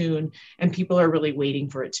too soon, and people are really waiting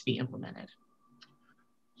for it to be implemented.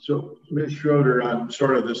 So, Ms. Schroeder,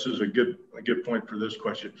 this is a good point for this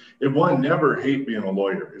question. If one never hate being a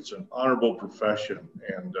lawyer, it's an honorable profession,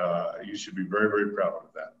 and you should be very, very proud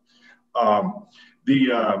of that.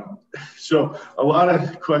 So a lot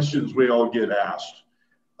of questions we all get asked,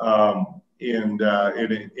 and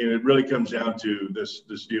it really comes down to this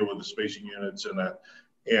deal with the spacing units and the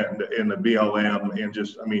BLM, and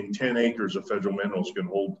just, 10 acres of federal minerals can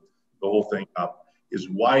hold the whole thing up. Is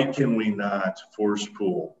why can we not force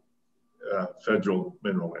pool federal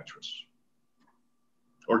mineral interests?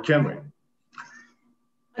 Or can we?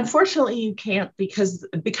 Unfortunately, you can't because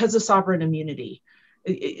of sovereign immunity.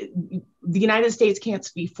 The United States can't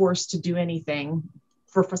be forced to do anything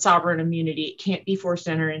for sovereign immunity. It can't be forced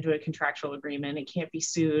to enter into a contractual agreement. It can't be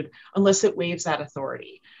sued unless it waives that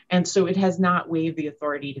authority. And so it has not waived the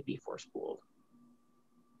authority to be force pooled.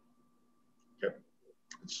 Okay.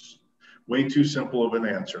 It's way too simple of an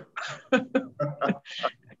answer.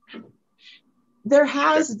 There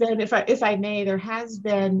has been, if I may, there has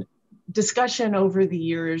been discussion over the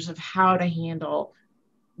years of how to handle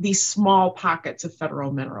these small pockets of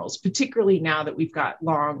federal minerals, particularly now that we've got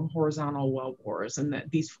long horizontal well bores, and that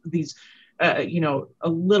these a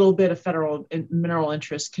little bit of federal mineral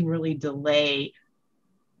interest can really delay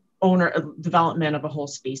development of a whole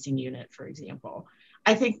spacing unit, for example.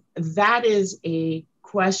 I think that is a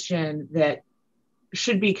question that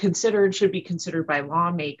should be considered by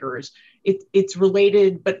lawmakers. It's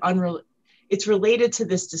related, but unrelated. It's related to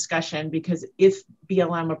this discussion because if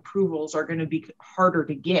BLM approvals are going to be harder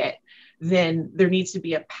to get, then there needs to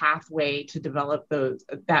be a pathway to develop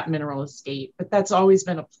that mineral estate. But that's always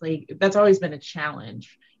been a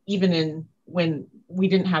challenge, even when we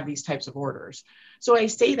didn't have these types of orders. So I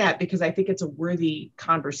say that because I think it's a worthy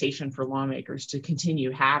conversation for lawmakers to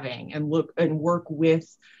continue having and work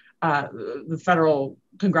with the federal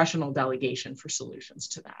congressional delegation for solutions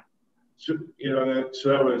to that. So, you know,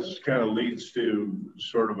 that was kind of leads to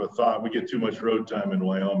sort of a thought. We get too much road time in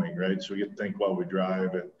Wyoming, right? So we get to think while we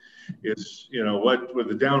drive. And it's, you know, what with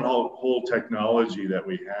the downhole technology that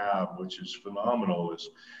we have, which is phenomenal,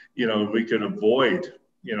 is, you know, we could avoid,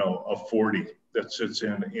 you know, a 40 that sits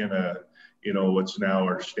in a, you know, what's now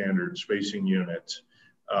our standard spacing unit.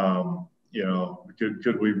 You know,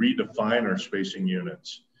 could we redefine our spacing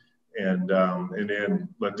units and then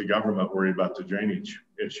let the government worry about the drainage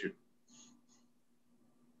issue?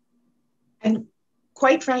 And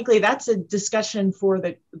quite frankly, that's a discussion for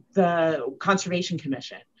the Conservation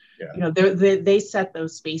Commission. Yeah. You know, they set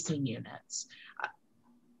those spacing units.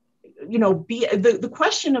 You know, the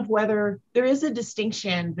question of whether there is a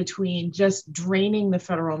distinction between just draining the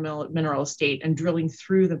federal mineral estate and drilling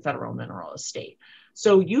through the federal mineral estate.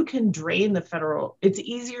 So you can drain the federal, it's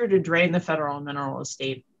easier to drain the federal mineral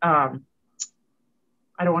estate.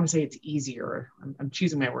 I don't want to say it's easier. I'm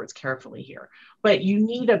choosing my words carefully here, but you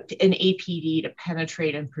need an APD to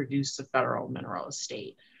penetrate and produce the federal mineral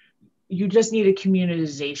estate. You just need a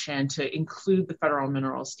communitization to include the federal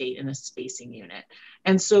mineral estate in a spacing unit.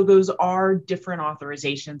 And so those are different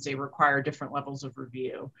authorizations. They require different levels of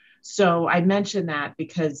review. So I mention that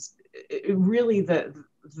because really the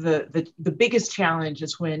biggest challenge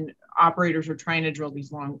is when operators are trying to drill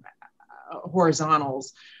these long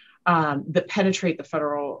horizontals that penetrate the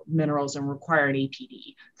federal minerals and require an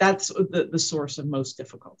APD. That's the source of most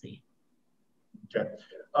difficulty. Okay.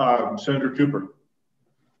 Senator Cooper.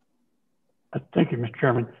 Thank you, Mr.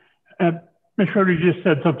 Chairman. Ms. Schroeder, you just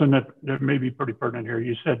said something that may be pretty pertinent here.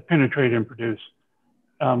 You said penetrate and produce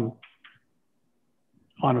on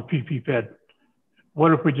a PP fed.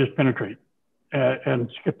 What if we just penetrate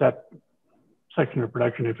and skip that section of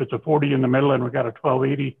production? If it's a 40 in the middle and we got a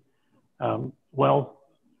 1280 well,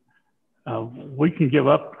 we can give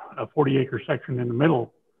up a 40-acre section in the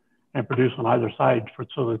middle and produce on either side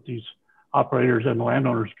so that these operators and the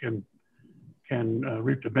landowners can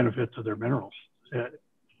reap the benefits of their minerals,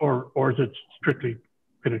 or is it strictly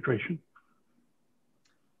penetration?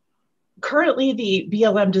 Currently, the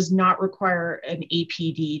BLM does not require an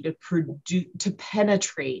APD to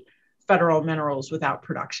penetrate federal minerals without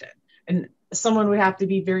production. And someone would have to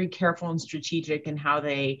be very careful and strategic in how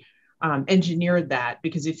they engineered that,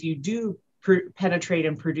 because if you do penetrate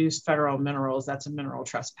and produce federal minerals, that's a mineral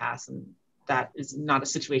trespass, and that is not a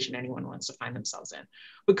situation anyone wants to find themselves in.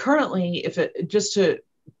 But currently, if it just to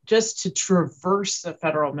traverse the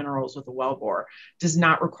federal minerals with a wellbore does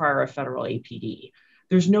not require a federal APD.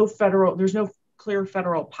 There's no clear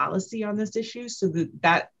federal policy on this issue, so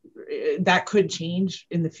that could change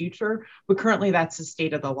in the future. But currently, that's the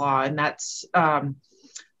state of the law, and that's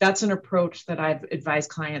an approach that I've advised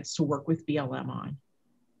clients to work with BLM on.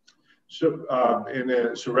 So,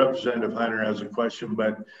 so Representative Heiner has a question,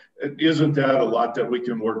 but isn't that a lot that we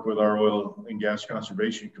can work with our Oil and Gas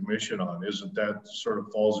Conservation Commission on? Isn't that sort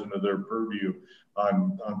of falls into their purview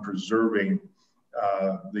on preserving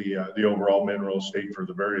the overall mineral estate for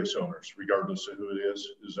the various owners, regardless of who it is?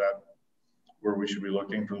 Is that where we should be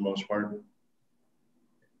looking for the most part?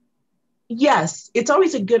 Yes, it's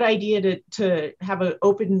always a good idea to have an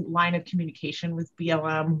open line of communication with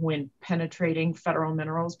BLM when penetrating federal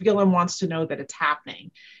minerals. BLM wants to know that it's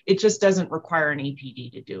happening. It just doesn't require an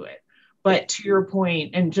APD to do it. But to your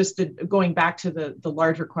point, and just going back to the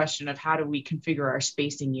larger question of how do we configure our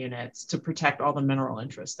spacing units to protect all the mineral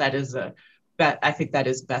interests, I think that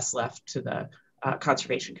is best left to the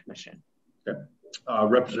Conservation Commission. Okay.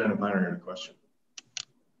 Representative Heiner had a question.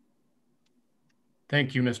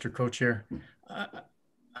 Thank you, Mr. Co-Chair.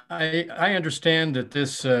 I understand that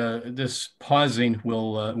this pausing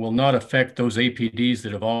will not affect those APDs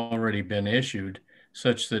that have already been issued,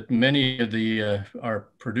 such that many of our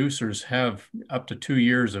producers have up to 2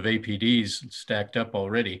 years of APDs stacked up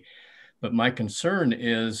already. But my concern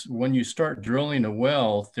is when you start drilling a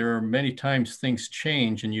well, there are many times things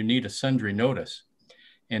change and you need a sundry notice.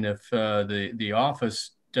 And if the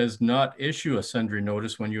office does not issue a sundry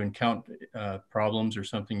notice when you encounter problems or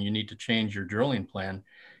something you need to change your drilling plan,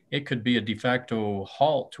 it could be a de facto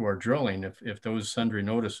halt to our drilling if those sundry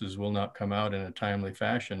notices will not come out in a timely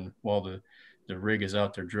fashion while the rig is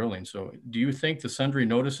out there drilling. So do you think the sundry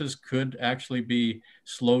notices could actually be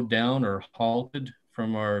slowed down or halted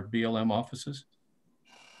from our BLM offices?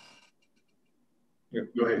 Yeah,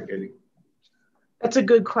 go ahead, Katie. That's a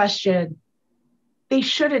good question. They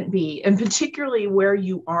shouldn't be, and particularly where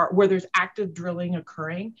there's active drilling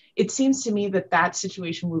occurring. It seems to me that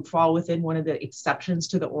situation would fall within one of the exceptions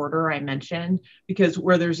to the order I mentioned, because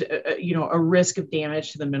where there's a risk of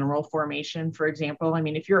damage to the mineral formation, for example. I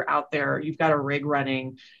mean, if you're out there, you've got a rig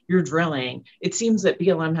running, you're drilling, it seems that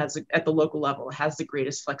BLM at the local level has the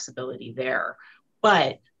greatest flexibility there.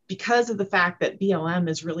 But because of the fact that BLM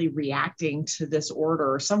is really reacting to this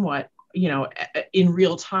order somewhat, in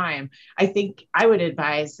real time, I think I would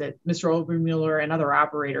advise that Mr. Obermueller and other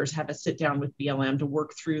operators have a sit down with BLM to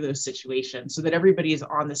work through those situations so that everybody is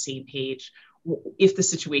on the same page if the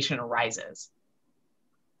situation arises.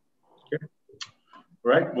 Okay.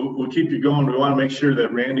 All right, we'll keep you going. We want to make sure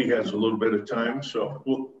that Randy has a little bit of time, so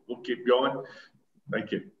we'll keep going.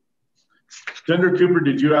 Thank you. Senator Cooper,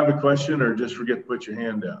 did you have a question or just forget to put your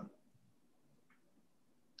hand down?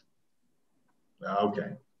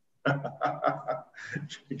 Okay.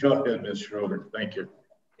 Go ahead, Ms. Schroeder. Thank you.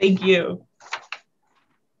 Thank you.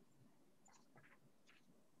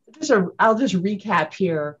 I'll just recap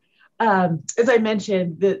here. As I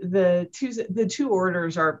mentioned, the two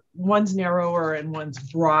orders are, one's narrower and one's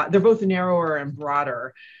broad. They're both narrower and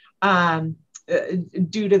broader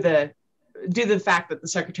due to the fact that the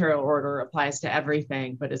secretarial order applies to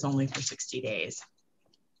everything, but is only for 60 days.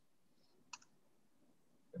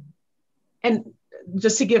 And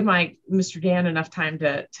just to give Mr. Dan enough time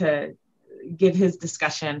to give his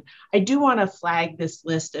discussion, I do want to flag this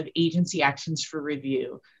list of agency actions for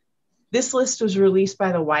review. This list was released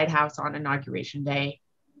by the White House on Inauguration Day,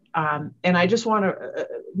 and I just want to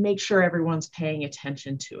make sure everyone's paying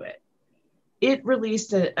attention to it. It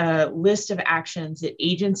released a list of actions that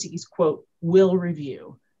agencies, quote, will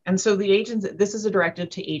review. And so this is a directive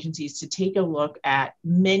to agencies to take a look at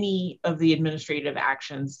many of the administrative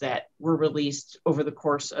actions that were released over the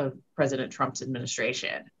course of President Trump's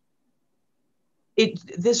administration.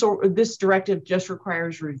 This directive just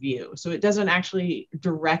requires review. So it doesn't actually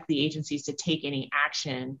direct the agencies to take any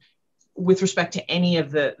action with respect to any of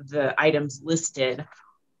the items listed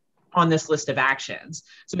on this list of actions.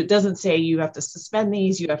 So it doesn't say you have to suspend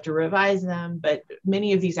these, you have to revise them, but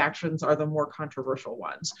many of these actions are the more controversial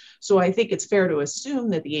ones. So I think it's fair to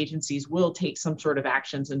assume that the agencies will take some sort of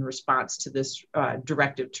actions in response to this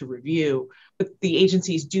directive to review, but the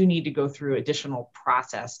agencies do need to go through additional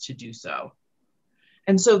process to do so.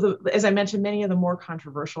 And so, as I mentioned, many of the more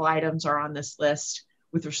controversial items are on this list.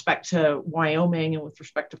 With respect to Wyoming and with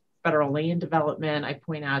respect to federal land development, I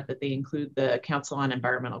point out that they include the Council on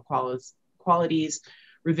Environmental Qualities,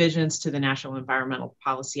 revisions to the National Environmental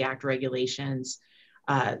Policy Act regulations,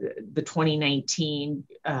 the 2019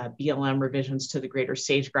 BLM revisions to the Greater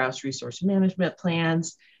Sage Grouse Resource Management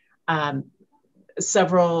Plans,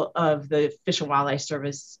 several of the Fish and Wildlife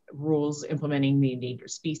Service rules implementing the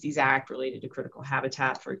Endangered Species Act related to critical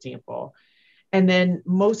habitat, for example. And then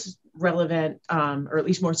most relevant, or at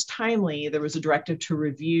least most timely, there was a directive to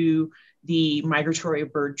review the Migratory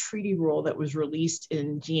Bird Treaty Rule that was released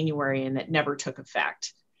in January and that never took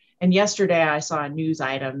effect. And yesterday I saw a news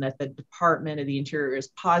item that the Department of the Interior is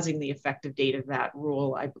pausing the effective date of that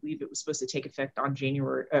rule. I believe it was supposed to take effect on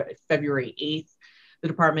February 8th. The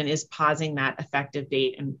department is pausing that effective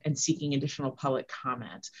date and seeking additional public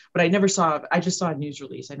comment. But I just saw a news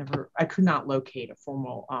release. I could not locate a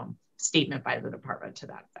formal statement by the department to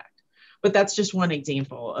that effect. But that's just one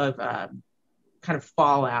example of kind of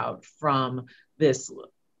fallout from this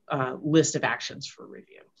list of actions for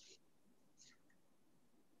review.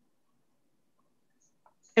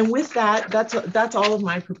 And with that, that's all of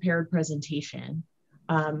my prepared presentation.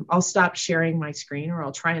 I'll stop sharing my screen, or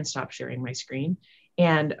I'll try and stop sharing my screen,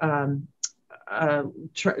 and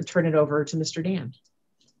turn it over to Mr. Dan.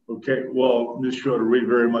 Okay, well, Ms. Schroeder, we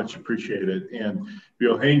very much appreciate it. And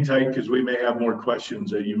hang tight, because we may have more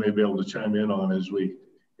questions that you may be able to chime in on as we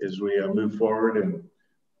move forward.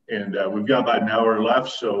 And we've got about an hour left,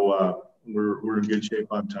 so we're in good shape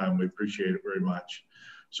on time. We appreciate it very much.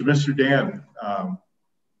 So, Mr. Dan,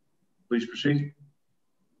 please proceed.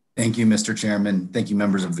 Thank you, Mr. Chairman. Thank you,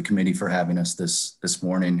 members of the committee, for having us this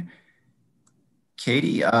morning.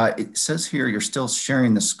 Katie, it says here you're still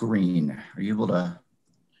sharing the screen. Are you able to?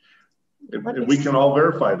 And we can all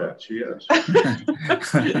verify that, she is.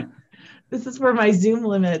 This is where my Zoom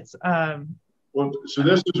limits. Well, so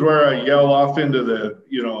this is where I yell off into the,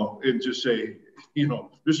 and just say,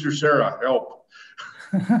 Mr. Sarah, help.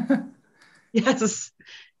 Yes.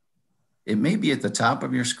 It may be at the top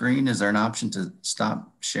of your screen. Is there an option to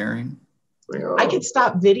stop sharing? I could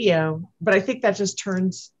stop video, but I think that just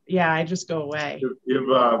turns, I just go away. If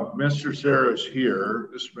Mr. Sarah's here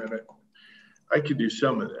this minute, I could do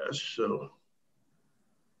some of this. So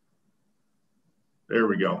There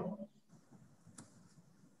we go.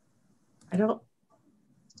 I don't.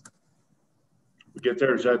 We get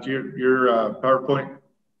there. Is that your PowerPoint,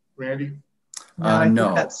 Randy? No, I think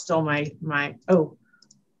no. that's still my. Oh.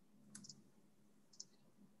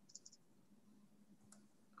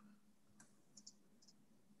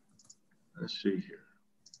 Let's see here.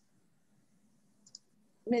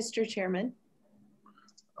 Mr. Chairman.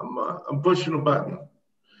 I'm pushing a button.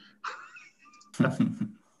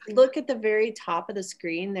 Look at the very top of the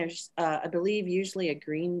screen. There's, I believe, usually a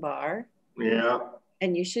green bar. Yeah.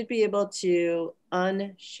 And you should be able to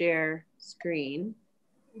unshare screen.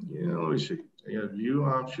 Yeah, let me see. Yeah, view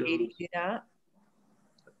options. Can you do that?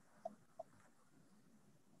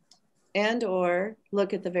 And or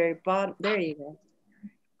look at the very bottom. There you go.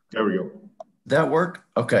 There we go. That work?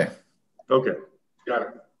 Okay. Okay, got it.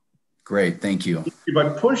 Great, thank you. If I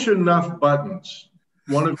push enough buttons,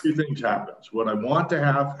 one of two things happens. What I want to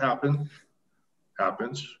have happen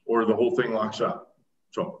happens, or the whole thing locks up.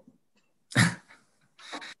 So.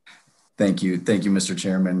 Thank you, Mr.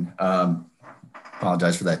 Chairman.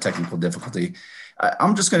 Apologize for that technical difficulty.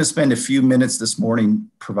 I'm just going to spend a few minutes this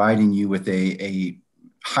morning providing you with a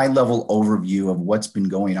high-level overview of what's been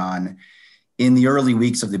going on in the early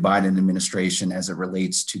weeks of the Biden administration as it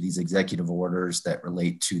relates to these executive orders that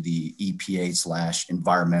relate to the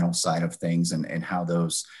EPA/environmental side of things and how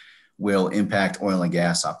those will impact oil and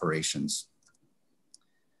gas operations.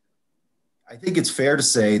 I think it's fair to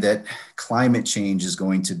say that climate change is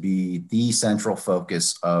going to be the central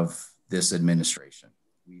focus of this administration.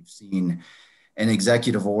 We've seen an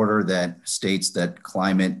executive order that states that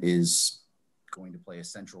climate is going to play a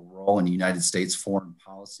central role in the United States foreign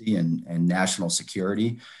policy and national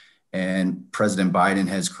security. And President Biden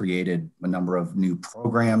has created a number of new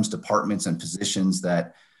programs, departments, and positions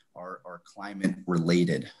that are climate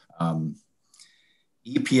related.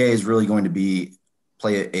 EPA is really going to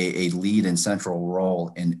play a lead and central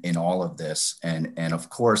role in all of this. And of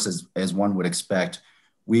course, as one would expect,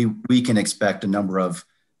 we can expect a number of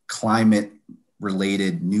climate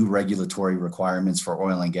related new regulatory requirements for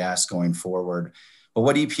oil and gas going forward. But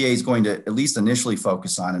what EPA is going to at least initially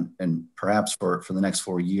focus on, and perhaps for the next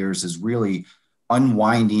 4 years, is really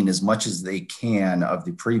unwinding as much as they can of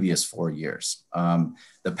the previous 4 years.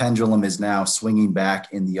 The pendulum is now swinging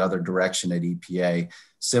back in the other direction at EPA,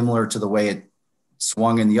 similar to the way it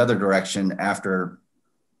swung in the other direction after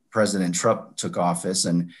President Trump took office,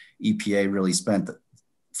 and EPA really spent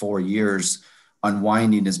 4 years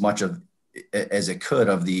unwinding as much as it could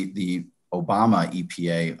of the Obama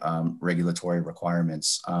EPA regulatory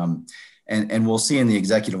requirements. And we'll see in the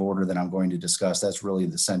executive order that I'm going to discuss, that's really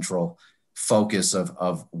the central focus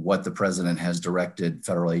of what the president has directed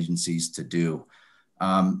federal agencies to do.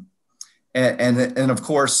 And of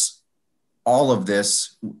course, all of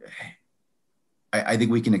this, I think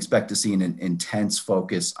we can expect to see an intense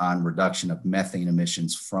focus on reduction of methane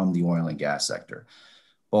emissions from the oil and gas sector,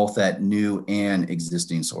 both at new and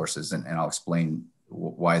existing sources. And I'll explain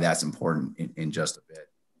why that's important in just a bit.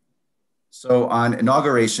 So on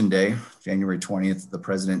Inauguration Day, January 20th, the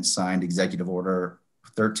president signed Executive Order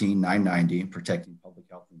 13990, protecting public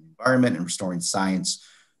health and the environment and restoring science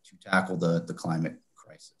to tackle the climate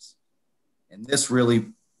crisis. And this really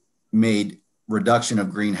made reduction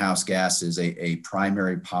of greenhouse gases a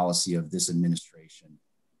primary policy of this administration.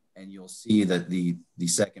 And you'll see that the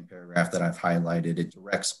second paragraph that I've highlighted, it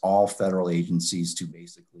directs all federal agencies to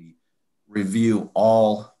basically review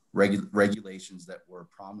all regulations that were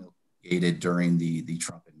promulgated during the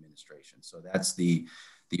Trump administration. So that's the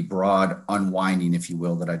broad unwinding, if you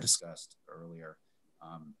will, that I discussed earlier.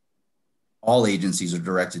 All agencies are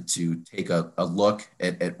directed to take a look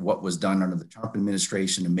at what was done under the Trump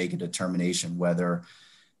administration and make a determination whether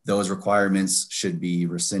those requirements should be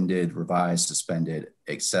rescinded, revised, suspended,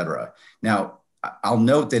 et cetera. Now, I'll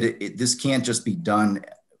note that this can't just be done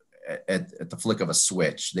at the flick of a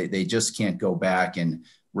switch. They just can't go back and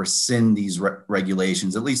rescind these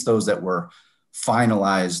regulations, at least those that were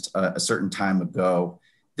finalized a certain time ago.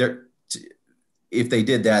 If they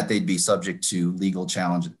did that, they'd be subject to legal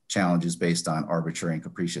challenges based on arbitrary and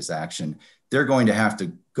capricious action. They're going to have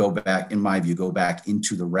to go back, in my view, go back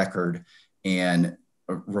into the record and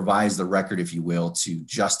revise the record, if you will, to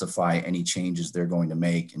justify any changes they're going to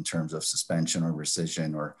make in terms of suspension or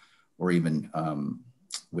rescission or even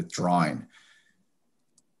withdrawing.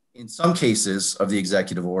 In some cases of the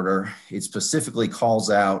executive order, it specifically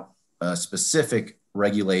calls out specific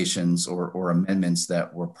regulations or amendments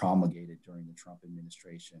that were promulgated during the Trump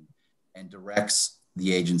administration and directs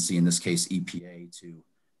the agency, in this case EPA,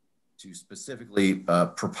 specifically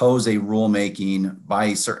propose a rulemaking by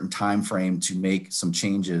a certain time frame to make some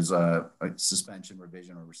changes, suspension,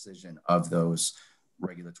 revision, or rescission of those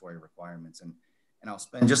regulatory requirements. And I'll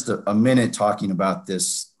spend just a minute talking about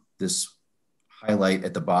this highlight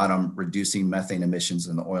at the bottom, reducing methane emissions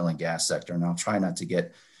in the oil and gas sector. And I'll try not to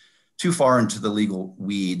get too far into the legal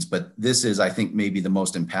weeds, but this is, I think, maybe the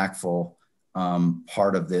most impactful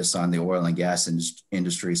part of this on the oil and gas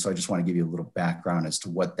industry. So I just want to give you a little background as to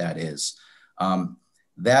what that is.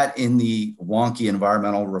 That in the wonky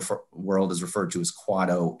environmental world is referred to as Quad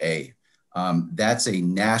OA. That's a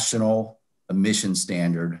national emission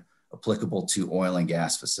standard applicable to oil and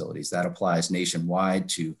gas facilities. That applies nationwide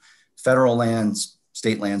to federal lands,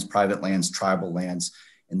 state lands, private lands, tribal lands.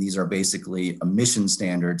 And these are basically emission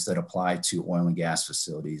standards that apply to oil and gas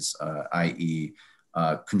facilities, i.e.,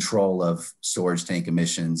 control of storage tank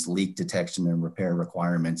emissions, leak detection and repair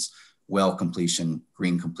requirements, well completion,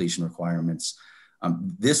 green completion requirements.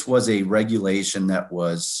 This was a regulation that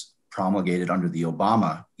was promulgated under the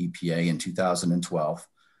Obama EPA in 2012.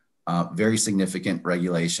 Very significant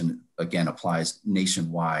regulation, again, applies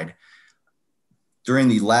nationwide. During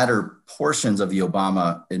the latter portions of the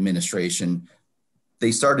Obama administration,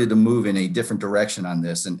 they started to move in a different direction on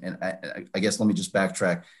this. And I guess let me just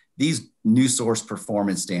backtrack. These new source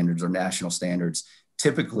performance standards or national standards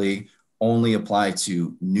typically only apply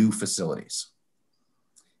to new facilities.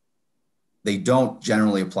 They don't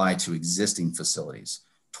generally apply to existing facilities.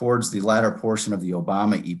 Towards the latter portion of the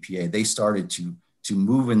Obama EPA, they started to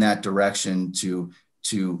move in that direction to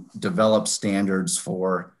develop standards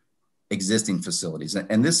for existing facilities.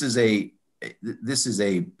 And this is a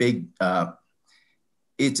big,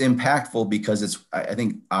 it's impactful because I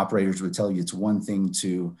think operators would tell you it's one thing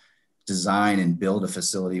to design and build a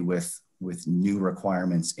facility with new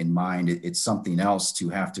requirements in mind. It's something else to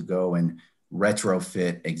have to go and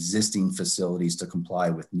retrofit existing facilities to comply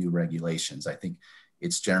with new regulations. I think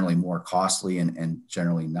it's generally more costly and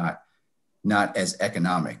generally not as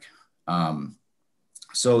economic.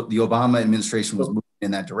 So the Obama administration was moving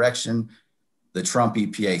in that direction. The Trump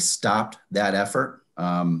EPA stopped that effort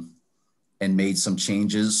and made some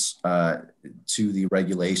changes to the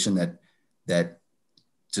regulation that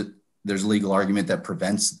there's a legal argument that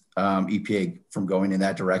prevents EPA from going in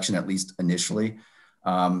that direction, at least initially.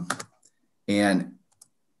 And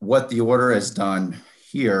what the order has done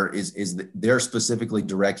here is that they're specifically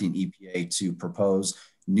directing EPA to propose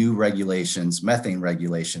new regulations, methane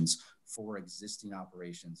regulations for existing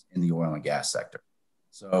operations in the oil and gas sector.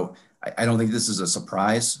 So I don't think this is a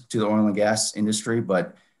surprise to the oil and gas industry,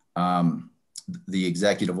 but the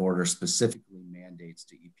executive order specifically mandates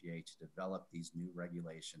to EPA to develop these new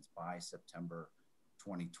regulations by September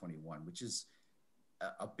 2021, which is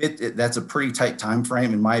that's a pretty tight time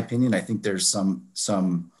frame, in my opinion. I think there's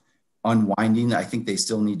some unwinding I think they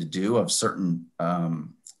still need to do of certain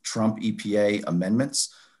Trump EPA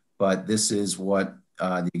amendments, but this is what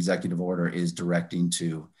the executive order is directing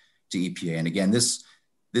to EPA. And again, this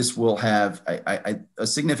will have a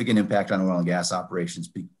significant impact on oil and gas operations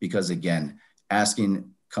because, again, asking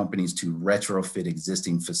companies to retrofit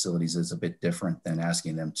existing facilities is a bit different than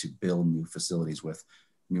asking them to build new facilities with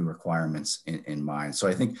new requirements in mind. So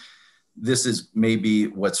I think this is maybe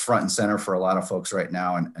what's front and center for a lot of folks right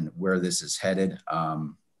now and where this is headed.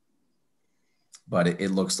 But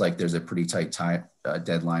it looks like there's a pretty tight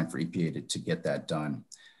deadline for EPA to get that done.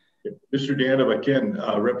 Mr. Dan, if I can,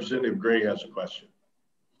 Representative Gray has a question.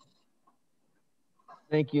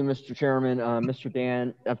 Thank you, Mr. Chairman. Mr.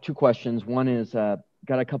 Dan, I have two questions. One is,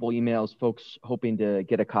 got a couple emails, folks hoping to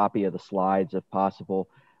get a copy of the slides if possible,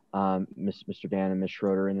 Mr. Dan and Ms.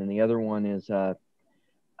 Schroeder. And then the other one is,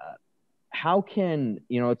 how can,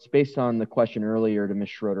 it's based on the question earlier to Ms.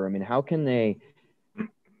 Schroeder. I mean, how can they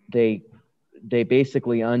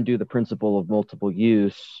basically undo the principle of multiple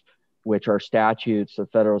use, which are statutes, the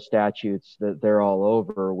federal statutes that they're all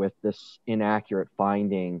over, with this inaccurate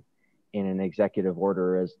finding in an executive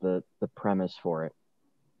order as the premise for it?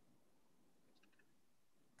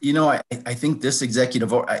 I think this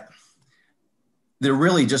executive order, they're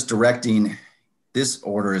really just directing, this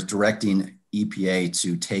order is directing EPA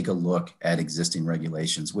to take a look at existing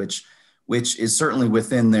regulations, which is certainly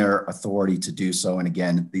within their authority to do so. And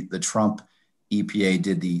again, the Trump EPA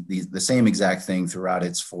did the same exact thing throughout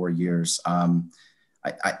its 4 years.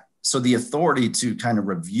 So the authority to kind of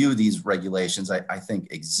review these regulations, I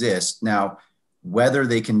think, exists. Now, whether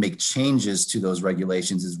they can make changes to those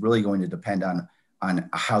regulations is really going to depend on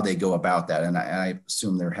how they go about that. And I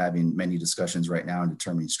assume they're having many discussions right now and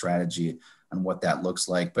determining strategy on what that looks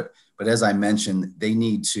like. But as I mentioned, they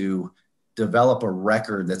need to develop a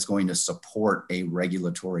record that's going to support a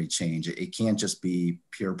regulatory change. It can't just be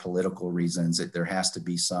pure political reasons. There has to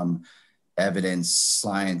be some evidence,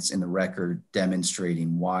 science in the record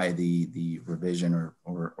demonstrating why the revision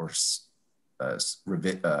or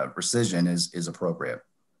rescission is appropriate.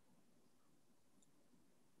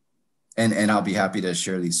 And I'll be happy to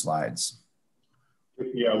share these slides.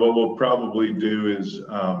 Yeah, what we'll probably do is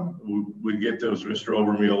we get those, Mr.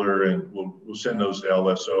 Obermueller, and we'll send those to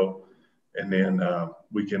LSO, and then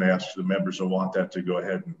we can ask the members that want that to go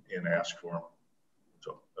ahead and ask for them.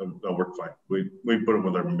 So that'll work fine. We put them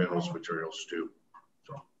with our minerals materials too.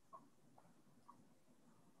 So.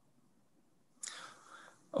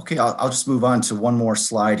 Okay, I'll just move on to one more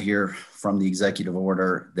slide here from the executive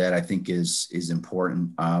order that I think is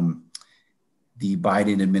important. The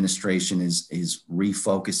Biden administration is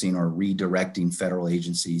refocusing or redirecting federal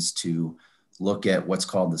agencies to look at what's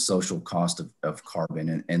called the social cost of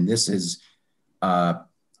carbon. And this is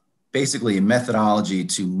basically a methodology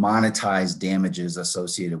to monetize damages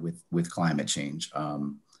associated with climate change.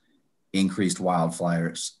 Increased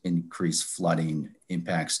wildfires, increased flooding,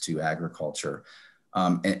 impacts to agriculture.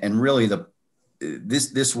 And really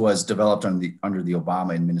this was developed under the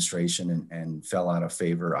Obama administration and fell out of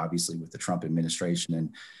favor, obviously, with the Trump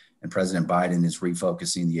administration. And President Biden is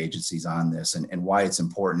refocusing the agencies on this, and why it's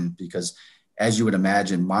important, because as you would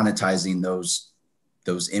imagine, monetizing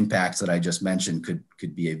those impacts that I just mentioned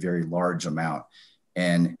could be a very large amount.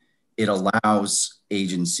 And it allows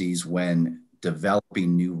agencies, when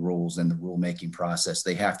developing new rules in the rulemaking process,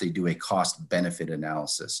 they have to do a cost benefit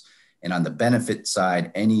analysis. And on the benefit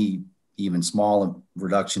side, any even small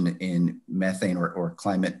reduction in methane or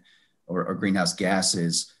climate or greenhouse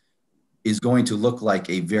gases is going to look like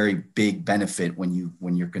a very big benefit when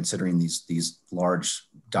you're considering these large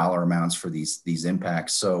dollar amounts for these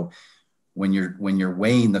impacts. So when you're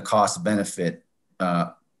weighing the cost benefit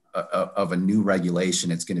of a new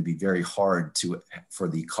regulation, it's going to be very hard for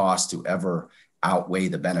the cost to ever outweigh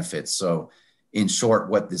the benefits. So in short,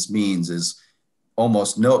 what this means is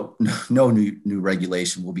almost no new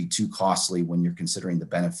regulation will be too costly when you're considering the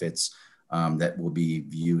benefits that will be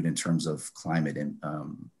viewed in terms of climate and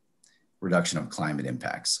reduction of climate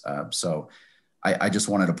impacts. So I just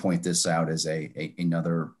wanted to point this out as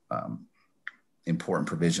another important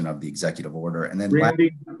provision of the executive order. And then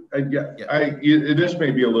Randy, this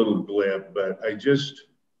may be a little glib, but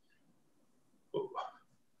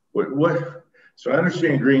so I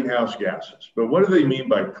understand greenhouse gases, but what do they mean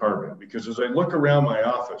by carbon? Because as I look around my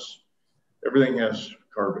office, everything has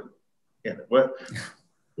carbon in it.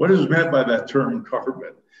 What is meant by that term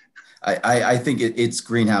carbon? I think it's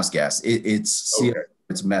greenhouse gas. It's CO,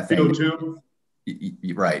 it's methane. CO2?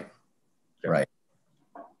 Right. Yeah. Right.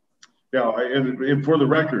 Yeah, and for the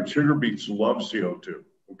record, sugar beets love CO2,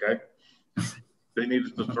 okay? They need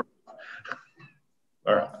it to throw.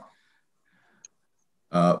 All right.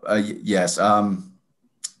 Yes.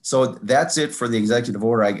 So that's it for the executive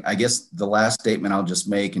order. I guess the last statement I'll just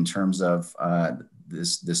make in terms of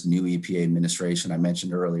this new EPA administration I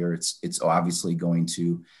mentioned earlier, it's obviously going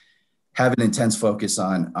to have an intense focus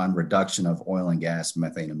on reduction of oil and gas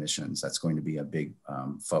methane emissions. That's going to be a big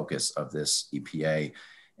focus of this EPA,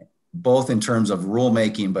 both in terms of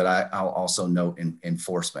rulemaking, but I'll also note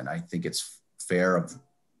enforcement. I think it's fair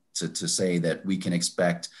to say that we can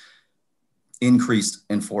expect increased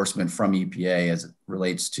enforcement from EPA as it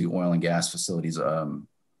relates to oil and gas facilities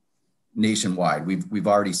nationwide. We've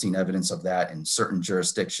already seen evidence of that in certain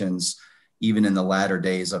jurisdictions. Even in the latter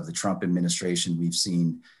days of the Trump administration, we've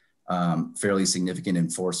seen fairly significant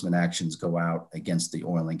enforcement actions go out against the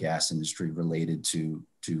oil and gas industry related to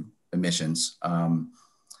emissions.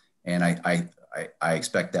 And I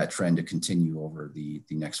expect that trend to continue over the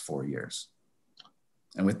next 4 years.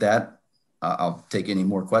 And with that, I'll take any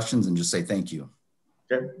more questions and just say thank you.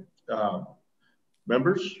 Okay.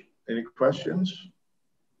 Members, any questions?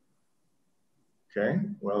 Okay.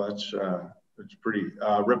 Well, that's pretty.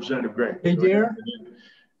 Representative Gray. Hey, dear.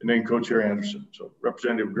 And then Co-Chair Anderson. So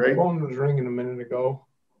Representative Gray. Phone was ringing a minute ago.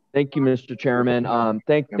 Thank you, Mr. Chairman.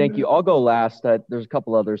 Thank you. I'll go last. There's a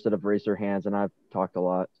couple others that have raised their hands, and I've talked a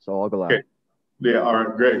lot, so I'll go last. Okay. Yeah. All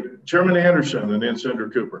right. Great. Chairman Anderson, and then Senator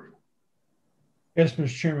Cooper. Yes, Mr.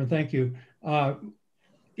 Chairman. Thank you.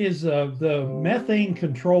 Is the methane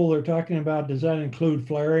control they're talking about, does that include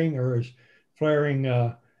flaring, or is flaring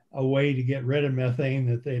a way to get rid of methane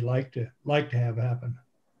that they'd like to have happen?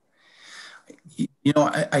 You know,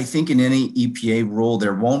 I think in any EPA rule,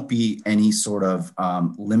 there won't be any sort of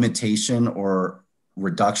limitation or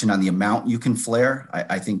reduction on the amount you can flare.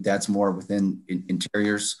 I think that's more within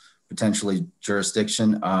Interior's potentially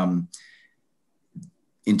jurisdiction.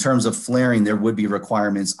 in terms of flaring, there would be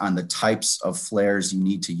requirements on the types of flares you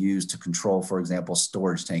need to use to control, for example,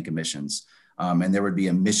 storage tank emissions. And there would be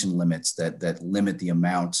emission limits that limit the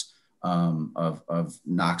amount of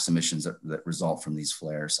NOx emissions that result from these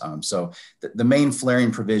flares. So the main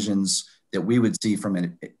flaring provisions that we would see from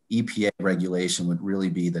an EPA regulation would really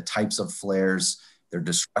be the types of flares, their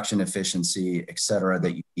destruction efficiency, et cetera,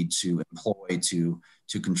 that you need to employ to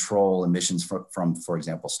control emissions from, for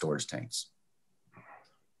example, storage tanks.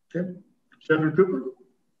 Okay. Senator Cooper.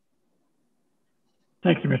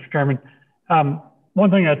 Thank you, Mr. Chairman. One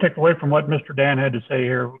thing I took away from what Mr. Dan had to say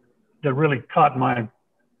here that really brought my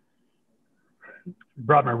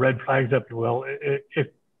red flags up, if you will,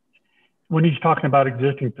 when he's talking about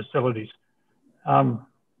existing facilities.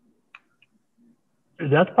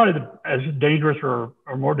 That's probably as dangerous or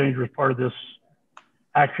more dangerous part of this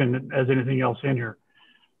action as anything else in here.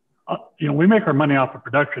 We make our money off of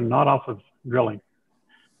production, not off of drilling.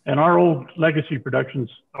 And our old legacy productions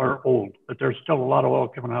are old, but there's still a lot of oil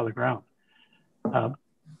coming out of the ground.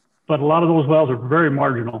 But a lot of those wells are very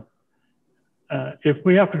marginal. If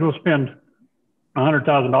we have to go spend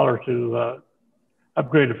 $100,000 to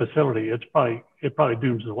upgrade a facility, it probably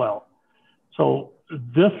dooms the well. So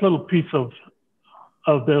this little piece of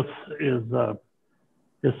this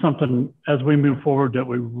is something as we move forward that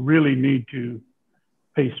we really need to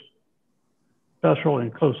pay special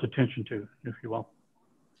and close attention to, if you will.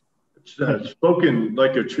 Spoken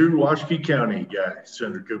like a true Washoe County guy,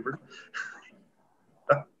 Senator Cooper.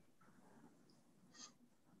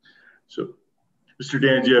 So, Mr.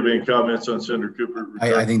 Dan, do you have any comments on Senator Cooper?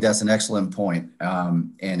 I think that's an excellent point.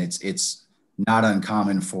 And it's not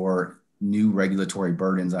uncommon for new regulatory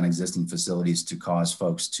burdens on existing facilities to cause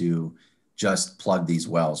folks to just plug these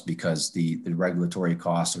wells because the regulatory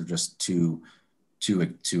costs are just too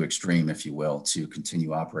extreme, if you will, to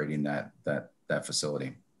continue operating that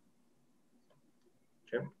facility.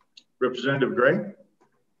 Okay. Representative Gray.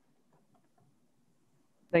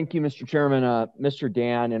 Thank you, Mr. Chairman. Mr.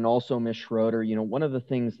 Dan and also Ms. Schroeder, one of the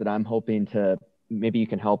things that I'm hoping to maybe you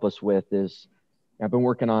can help us with is I've been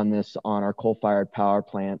working on this on our coal-fired power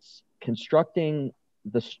plants, constructing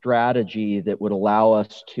the strategy that would allow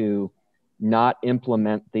us to not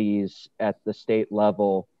implement these at the state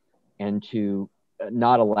level and to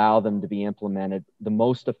not allow them to be implemented, the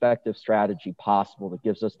most effective strategy possible that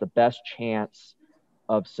gives us the best chance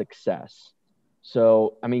of success.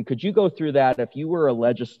 So, I mean, could you go through that if you were a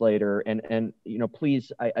legislator and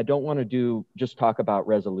please, I don't want to just talk about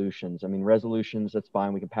resolutions. I mean, resolutions, that's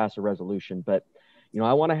fine. We can pass a resolution, but,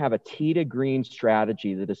 I want to have a T to green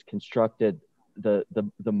strategy that is constructed the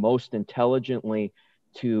most intelligently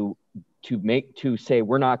to say,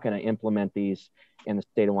 we're not going to implement these in the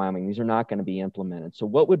state of Wyoming. These are not going to be implemented. So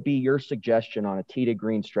what would be your suggestion on a T to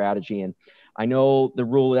green strategy? And I know the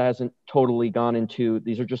rule hasn't totally gone into,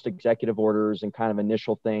 these are just executive orders and kind of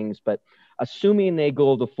initial things, but assuming they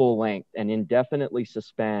go the full length and indefinitely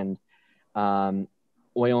suspend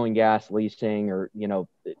oil and gas leasing or,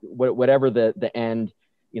 whatever the end,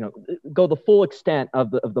 go the full extent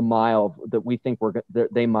of the mile that we think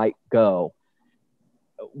they might go.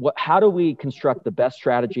 How do we construct the best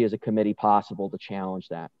strategy as a committee possible to challenge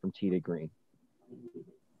that from T to green?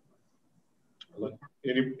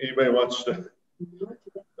 Anybody wants to?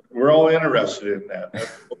 We're all interested in that.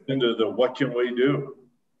 Into the what can we do?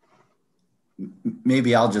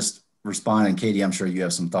 Maybe I'll just respond, and Katie, I'm sure you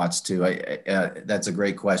have some thoughts too. That's a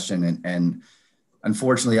great question, and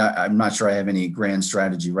unfortunately, I'm not sure I have any grand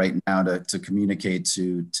strategy right now to communicate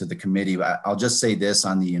to the committee. I'll just say this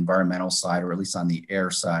on the environmental side, or at least on the air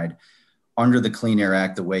side, under the Clean Air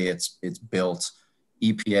Act, the way it's built,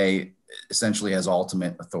 EPA essentially has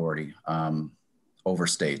ultimate authority over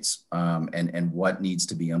states and what needs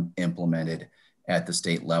to be implemented at the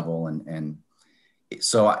state level. And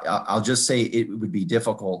so I'll just say it would be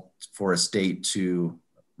difficult for a state to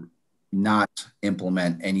not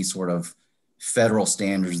implement any sort of federal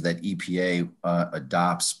standards that EPA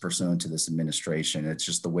adopts pursuant to this administration. It's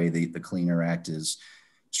just the way the Clean Air Act is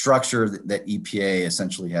structured, that EPA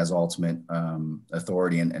essentially has ultimate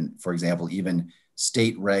authority. And for example, even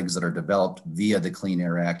state regs that are developed via the Clean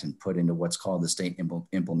Air Act and put into what's called the state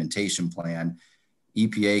implementation plan,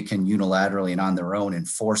 EPA can unilaterally and on their own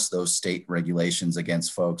enforce those state regulations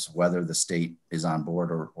against folks, whether the state is on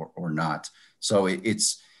board or not. So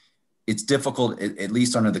it's difficult, at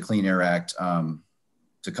least under the Clean Air Act,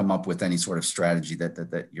 to come up with any sort of strategy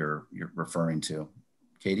that you're referring to.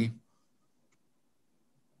 Katie?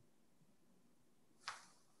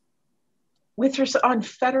 On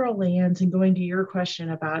federal lands, and going to your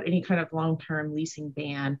question about any kind of long-term leasing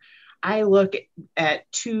ban, I look at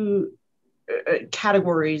two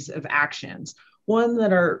categories of actions. One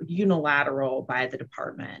that are unilateral by the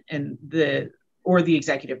department and or the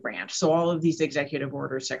executive branch. So all of these executive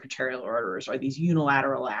orders, secretarial orders are these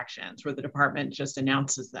unilateral actions where the department just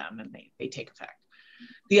announces them and they take effect.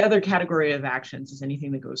 The other category of actions is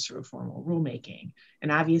anything that goes through a formal rulemaking.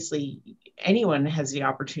 And obviously anyone has the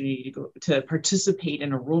opportunity to participate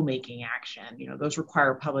in a rulemaking action. You know, those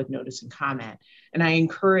require public notice and comment. And I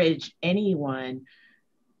encourage anyone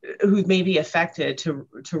who may be affected to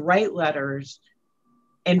write letters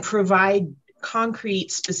and provide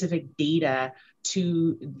concrete, specific data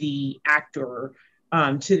to the actor,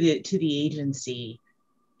 to the agency,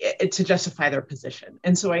 to justify their position.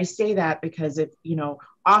 And so I say that because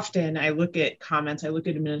often I look at comments, I look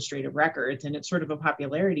at administrative records, and it's sort of a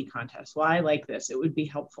popularity contest. Well, I like this, it would be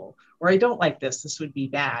helpful. Or I don't like this would be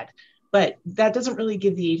bad. But that doesn't really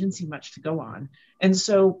give the agency much to go on. And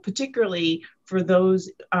so particularly for those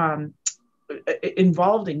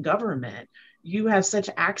involved in government, you have such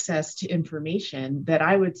access to information that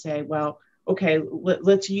I would say, well, okay,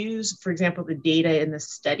 let's use, for example, the data in the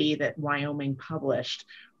study that Wyoming published.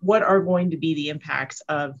 What are going to be the impacts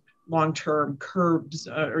of long-term curbs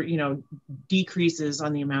or decreases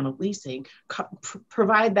on the amount of leasing?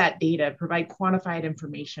 Provide that data, provide quantified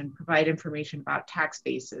information, provide information about tax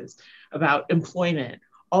bases, about employment,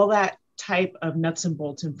 all that type of nuts and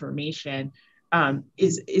bolts information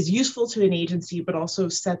is useful to an agency, but also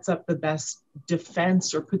sets up the best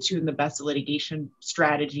defense or puts you in the best litigation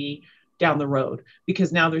strategy down the road,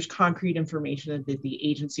 because now there's concrete information that the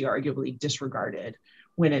agency arguably disregarded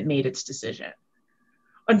when it made its decision.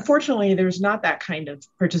 Unfortunately, there's not that kind of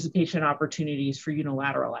participation opportunities for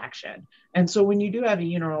unilateral action. And so when you do have a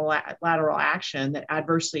unilateral action that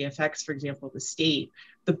adversely affects, for example, the state,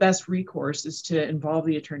 the best recourse is to involve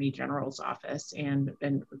the Attorney General's office and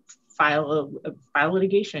file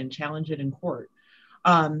litigation, challenge it in court,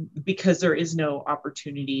 because there is no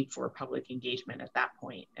opportunity for public engagement at that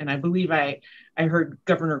point. And I believe I heard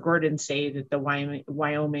Governor Gordon say that the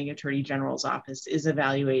Wyoming Attorney General's office is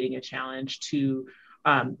evaluating a challenge to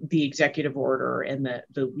the executive order and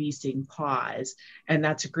the leasing pause. And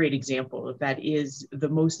that's a great example of that is the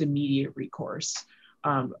most immediate recourse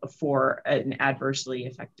for an adversely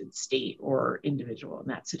affected state or individual in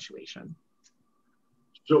that situation.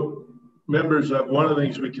 So members, one of the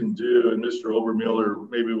things we can do, and Mr. Obermueller,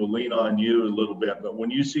 maybe we'll lean on you a little bit, but when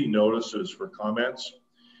you see notices for comments,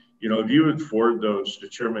 if you would forward those to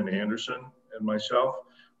Chairman Anderson and myself,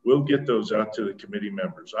 we'll get those out to the committee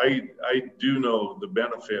members. I do know the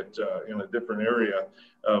benefit in a different area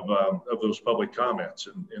of those public comments,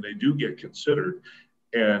 and they do get considered.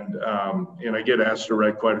 And I get asked to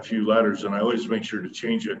write quite a few letters, and I always make sure to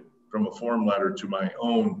change it from a form letter to my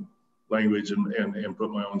own language and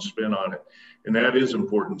put my own spin on it. And that is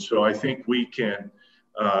important. So I think we can,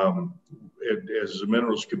 as the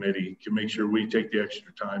Minerals Committee, can make sure we take the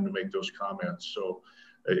extra time to make those comments. So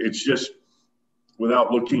it's just,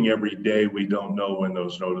 without looking every day, we don't know when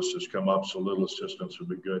those notices come up. So little assistance would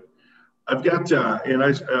be good. I've got, and I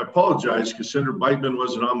apologize because Senator Beitman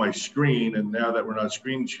wasn't on my screen. And now that we're not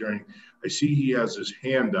screen sharing, I see he has his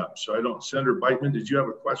hand up. So I don't, Senator Beitman, did you have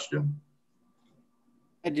a question?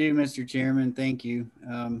 I do, Mr. Chairman. Thank you.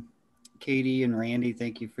 Katie and Randy,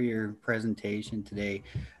 thank you for your presentation today.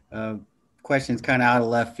 Question's kind of out of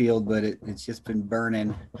left field, but it's just been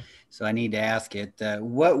burning, so I need to ask it.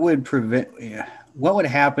 What would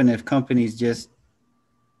happen if companies just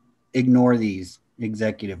ignore these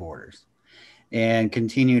executive orders and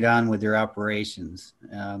continued on with their operations?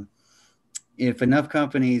 If enough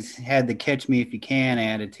companies had the catch me if you can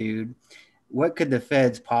attitude, what could the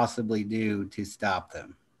feds possibly do to stop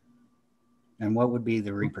them? And what would be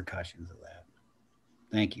the repercussions of that?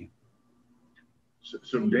 Thank you.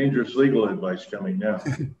 Some dangerous legal advice coming now.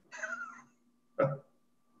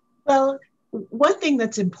 Well, one thing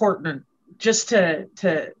that's important just to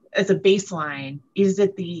as a baseline is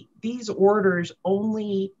that these orders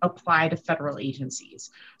only apply to federal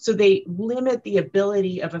agencies. So they limit the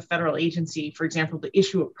ability of a federal agency, for example, to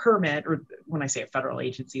issue a permit, or when I say a federal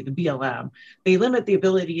agency, the BLM, they limit the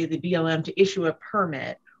ability of the BLM to issue a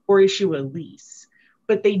permit or issue a lease,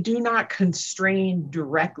 but they do not constrain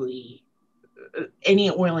directly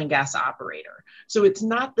any oil and gas operator. So it's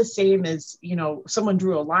not the same as, someone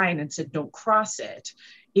drew a line and said, don't cross it.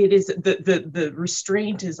 It is the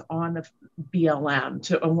restraint is on the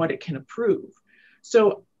BLM on what it can approve.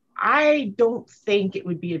 So I don't think it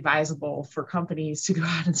would be advisable for companies to go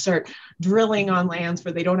out and start drilling on lands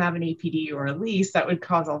where they don't have an APD or a lease. That would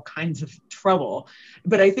cause all kinds of trouble.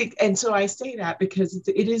 But I think, and so I say that because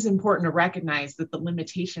it is important to recognize that the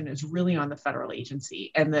limitation is really on the federal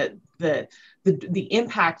agency, and that the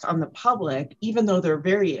impact on the public, even though they're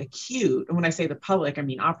very acute, and when I say the public, I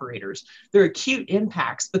mean operators, they're acute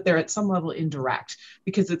impacts, but they're at some level indirect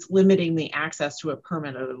because it's limiting the access to a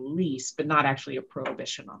permit or a lease, but not actually a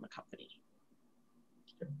prohibition on the company.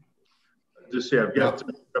 Just say I've got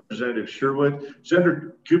Representative Sherwood.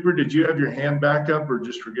 Senator Cooper, did you have your hand back up or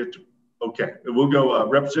just forget to? Okay, we'll go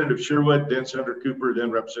Representative Sherwood, then Senator Cooper,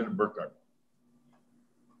 then Representative Burkhardt.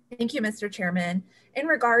 Thank you, Mr. Chairman. In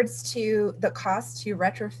regards to the cost to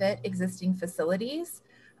retrofit existing facilities,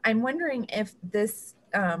 I'm wondering if this,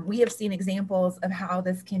 we have seen examples of how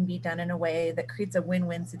this can be done in a way that creates a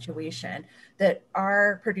win-win situation, that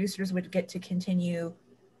our producers would get to continue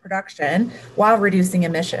production while reducing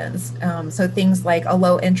emissions. So things like a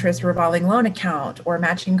low interest revolving loan account or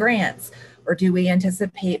matching grants, or do we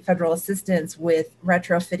anticipate federal assistance with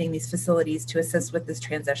retrofitting these facilities to assist with this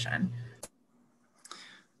transition?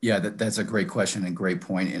 Yeah, that's a great question and great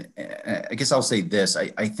point. And I guess I'll say this,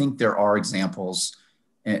 I think there are examples,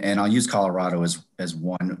 and I'll use Colorado as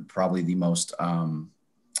one, probably the most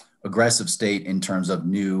aggressive state in terms of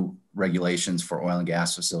new regulations for oil and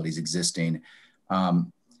gas facilities existing.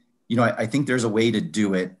 You know, I think there's a way to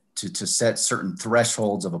do it to set certain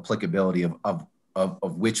thresholds of applicability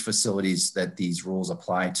of which facilities that these rules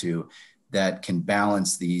apply to, that can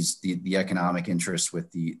balance the economic interest with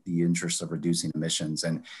the interest of reducing emissions.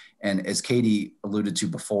 And as Katie alluded to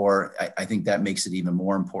before, I think that makes it even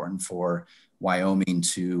more important for Wyoming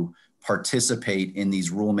to participate in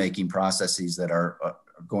these rulemaking processes that are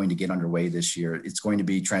going to get underway this year. It's going to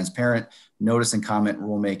be transparent notice and comment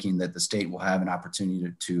rulemaking that the state will have an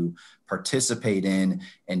opportunity to participate in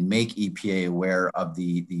and make EPA aware of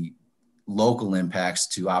the local impacts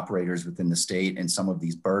to operators within the state and some of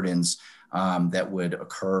these burdens that would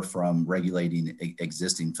occur from regulating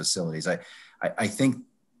existing facilities. I think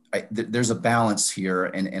there's a balance here,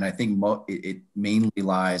 and I think it mainly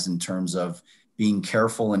lies in terms of being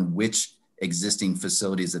careful in which existing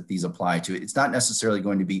facilities that these apply to. It's not necessarily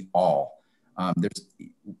going to be all.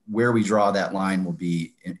 Where we draw that line will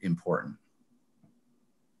be important.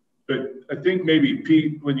 But I think maybe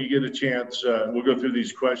Pete, when you get a chance, we'll go through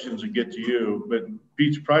these questions and get to you, but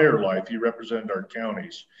Pete's prior life, he represented our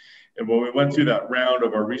counties. And when we went through that round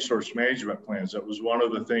of our resource management plans, that was one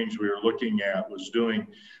of the things we were looking at, was doing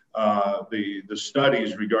the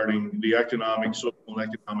studies regarding the economic, social and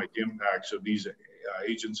economic impacts of these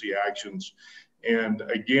agency actions. And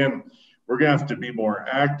again, we're going to have to be more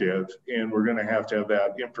active, and we're going to have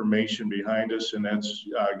that information behind us, and that's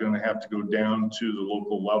going to have to go down to the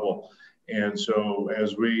local level. And so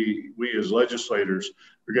as we as legislators,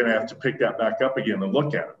 we're going to have to pick that back up again and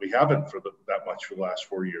look at it. We haven't for that much for the last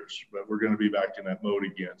 4 years, but we're going to be back in that mode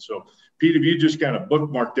again. So Pete, if you just kind of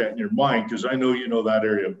bookmark that in your mind, because I know you know that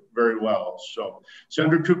area very well. So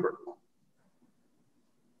Senator Cooper.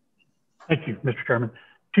 Thank you, Mr. Chairman.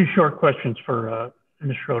 Two short questions for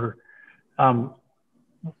Ms. Schroeder. On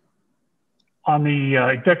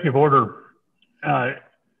the executive order,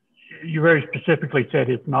 you very specifically said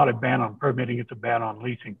it's not a ban on permitting, it's a ban on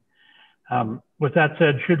leasing. With that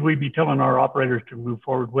said, should we be telling our operators to move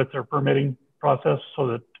forward with their permitting process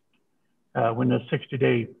so that when the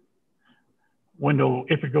 60-day window,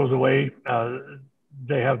 if it goes away,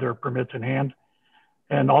 they have their permits in hand?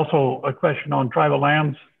 And also a question on tribal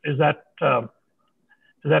lands, is that, does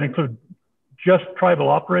that include just tribal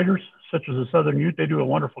operators such as the Southern Ute? They do a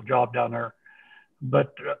wonderful job down there.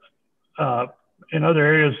 But in other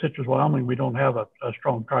areas such as Wyoming, we don't have a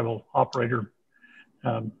strong tribal operator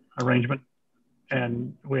arrangement.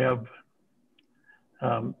 And we have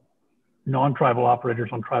non-tribal operators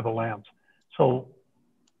on tribal lands. So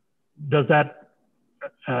does that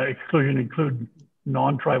exclusion include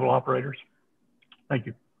non-tribal operators? Thank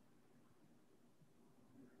you.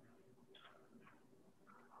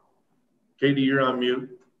 Katie, you're on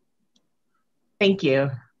mute. Thank you.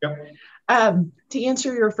 Yep. To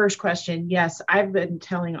answer your first question, yes, I've been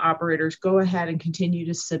telling operators, go ahead and continue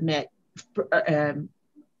to submit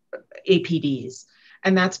APDs.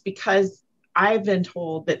 And that's because I've been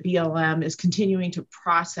told that BLM is continuing to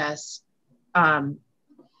process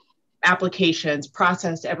applications,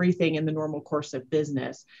 process everything in the normal course of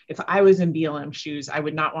business. If I was in BLM shoes, I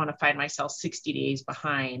would not want to find myself 60 days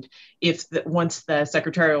behind if once the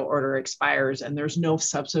secretarial order expires and there's no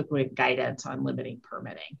subsequent guidance on limiting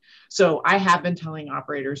permitting. So I have been telling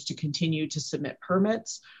operators to continue to submit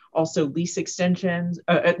permits Also lease extensions,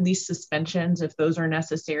 at least suspensions, if those are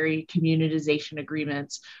necessary, communitization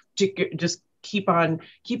agreements, to just keep on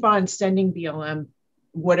sending BLM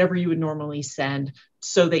whatever you would normally send,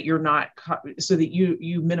 so that you're not, so that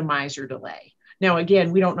you minimize your delay. Now,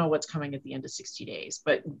 again, we don't know what's coming at the end of 60 days,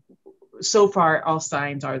 but so far all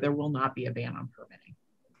signs are there will not be a ban on permitting.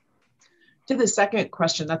 To the second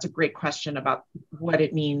question, that's a great question about what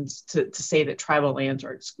it means to say that tribal lands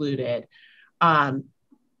are excluded.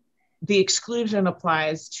 The exclusion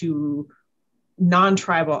applies to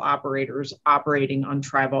non-tribal operators operating on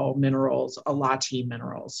tribal minerals, Alati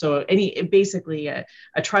minerals. So basically a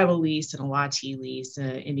tribal lease, an Alati lease,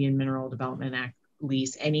 an Indian Mineral Development Act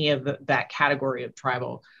lease, any of that category of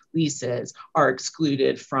tribal leases are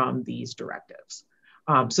excluded from these directives.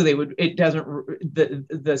 So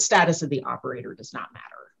the status of the operator does not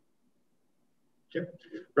matter. Okay.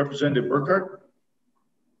 Representative Burkhart.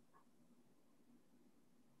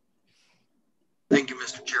 Thank you,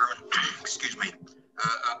 Mr. Chairman. Excuse me.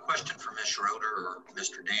 A question for Ms. Schroeder or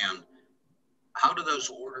Mr. Dan. How do those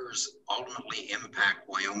orders ultimately impact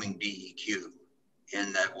Wyoming DEQ,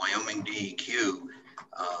 in that Wyoming DEQ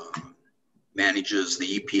manages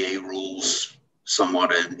the EPA rules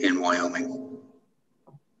somewhat in Wyoming?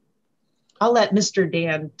 I'll let Mr.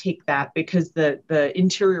 Dan take that, because the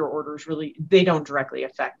interior orders really, they don't directly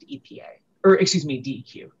affect EPA, or excuse me,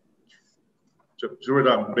 DEQ. So we're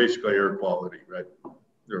talking basically air quality, right?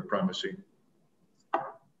 They're promising.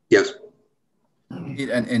 Yes.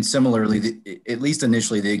 And similarly, at least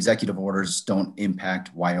initially, the executive orders don't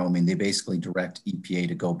impact Wyoming. They basically direct EPA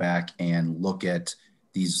to go back and look at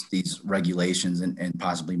these regulations and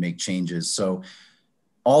possibly make changes. So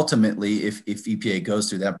ultimately, if EPA goes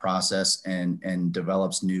through that process and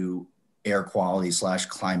develops new air quality /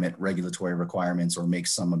 climate regulatory requirements, or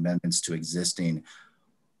makes some amendments to existing,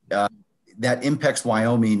 that impacts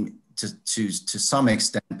Wyoming to some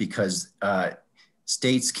extent, because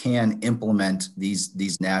states can implement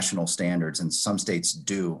these national standards, and some states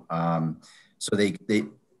do. So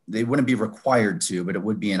they wouldn't be required to, but it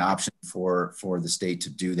would be an option for the state to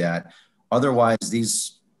do that. Otherwise,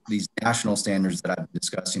 these national standards that I've been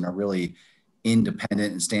discussing are really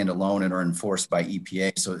independent and stand alone and are enforced by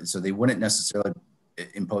EPA. So they wouldn't necessarily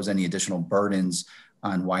impose any additional burdens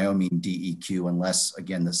on Wyoming DEQ unless,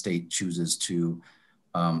 again, the state chooses to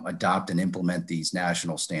adopt and implement these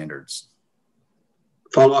national standards.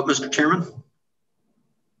 Follow up, Mr. Chairman?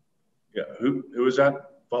 Yeah, who is that?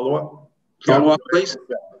 Follow up? Follow up, please.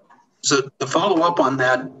 So the follow up on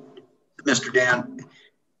that, Mr. Dan,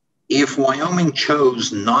 if Wyoming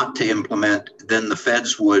chose not to implement, then the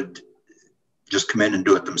feds would just come in and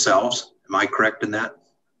do it themselves. Am I correct in that?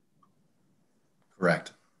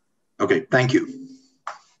 Correct. Okay, thank you.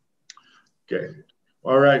 Okay.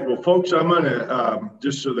 All right. Well, folks, I'm going to,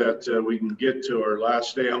 just so that we can get to our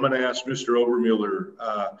last day, I'm going to ask Mr.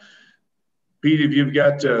 Obermueller. Pete, if you've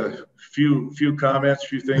got a few comments,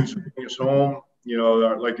 few things to bring us home, you know,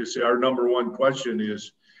 like I say, our number one question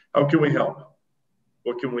is, how can we help?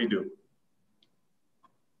 What can we do?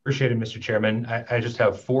 Appreciate it, Mr. Chairman. I just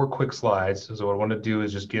have 4 quick slides. So what I want to do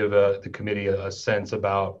is just give the committee a sense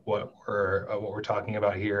about what we're talking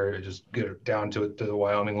about here, just get it down to the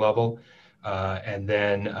Wyoming level, and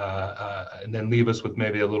then leave us with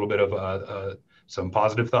maybe a little bit of some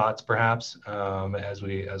positive thoughts, perhaps, as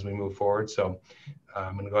we move forward. So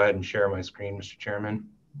I'm going to go ahead and share my screen, Mr. Chairman.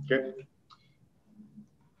 Okay.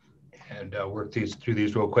 And work through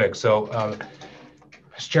these real quick. So,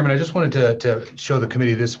 Mr. Chairman, I just wanted to show the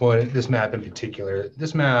committee this map in particular.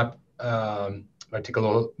 This map, I take a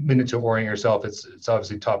little minute to orient yourself. It's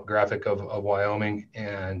obviously topographic of Wyoming,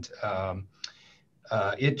 and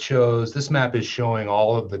this map is showing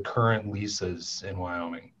all of the current leases in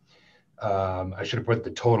Wyoming. I should have put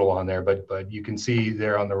the total on there, but you can see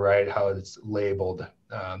there on the right how it's labeled.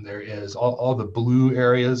 There is all the blue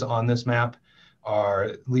areas on this map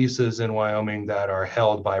are leases in Wyoming that are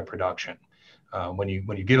held by production. When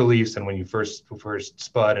you get a lease and when you first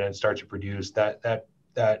spud and it starts to produce, that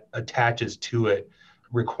attaches to it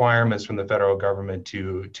requirements from the federal government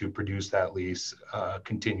to produce that lease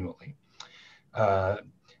continually.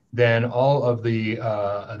 Then all of the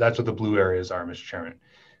that's what the blue areas are, Mr. Chairman,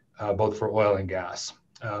 both for oil and gas.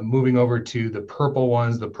 Moving over to the purple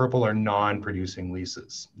ones, the purple are non-producing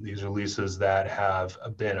leases. These are leases that have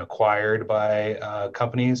been acquired by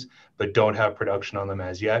companies, but don't have production on them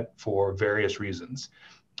as yet for various reasons.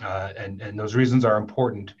 And those reasons are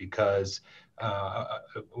important because I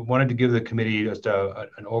wanted to give the committee just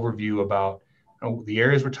an overview about the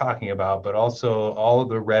areas we're talking about, but also all of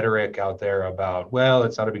the rhetoric out there about, well,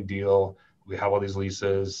 it's not a big deal. We have all these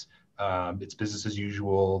leases. It's business as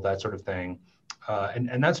usual, that sort of thing.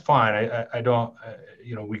 And that's fine. I don't,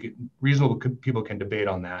 reasonable people can debate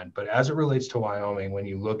on that. But as it relates to Wyoming, when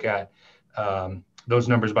you look at those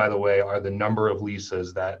numbers, by the way, are the number of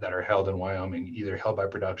leases that are held in Wyoming, either held by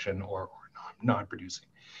production or non-producing.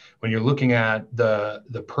 When you're looking at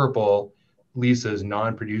the purple leases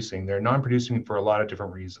non-producing, they're non-producing for a lot of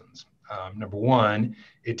different reasons. Number one,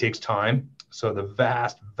 it takes time. So the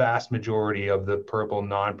vast majority of the purple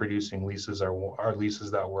non-producing leases are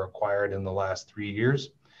leases that were acquired in the last 3 years.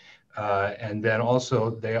 And then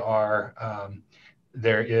also there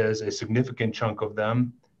is a significant chunk of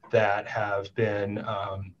them that have been,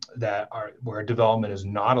 where development is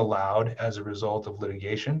not allowed as a result of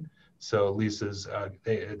litigation. So leases,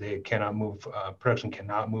 they cannot move, production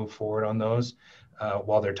cannot move forward on those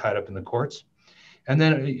while they're tied up in the courts. And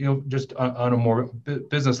then, just on a more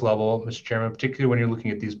business level, Mr. Chairman, particularly when you're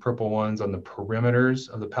looking at these purple ones on the perimeters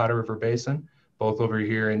of the Powder River Basin, both over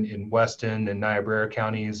here in Weston and Niobrara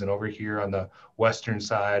counties and over here on the western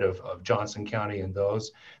side of Johnson County and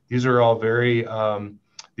these are all very,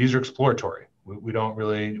 these are exploratory. We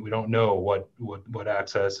don't know what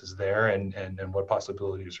access is there and what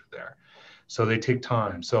possibilities are there. So they take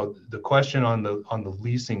time. So the question on the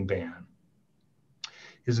leasing ban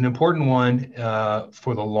is an important one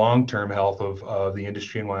for the long-term health of the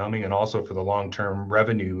industry in Wyoming, and also for the long-term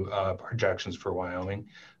revenue projections for Wyoming.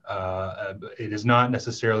 It is not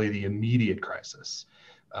necessarily the immediate crisis.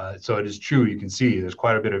 So it is true, you can see there's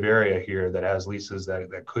quite a bit of area here that has leases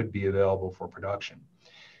that could be available for production.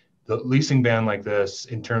 The leasing ban like this,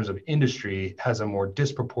 in terms of industry, has a more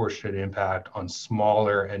disproportionate impact on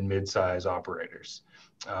smaller and mid-size operators.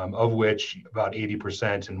 Of which about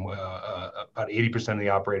 80% of the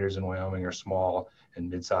operators in Wyoming are small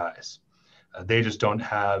and mid-size. They just don't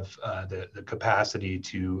have the capacity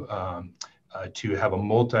to have a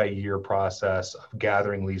multi-year process of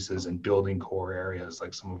gathering leases and building core areas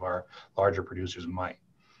like some of our larger producers might.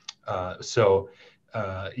 So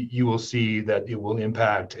you will see that it will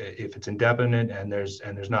impact if it's indefinite and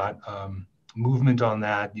there's not movement on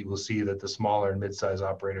that. You will see that the smaller and mid-sized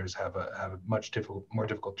operators have a much more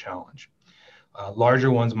difficult challenge.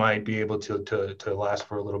 Larger ones might be able to last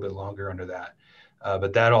for a little bit longer under that.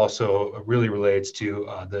 But that also really relates to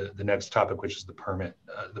the next topic, which is the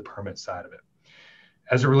permit side of it.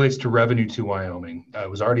 As it relates to revenue to Wyoming, it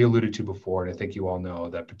was already alluded to before, and I think you all know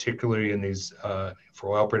that particularly in these,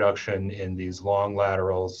 for oil production in these long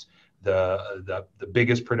laterals, the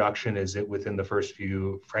biggest production is within the first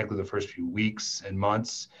few weeks and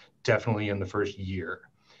months, definitely in the first year.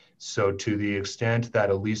 So to the extent that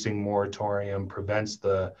a leasing moratorium prevents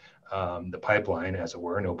the pipeline, as it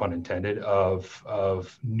were, no pun intended,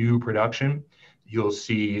 of new production, you'll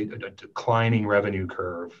see a declining revenue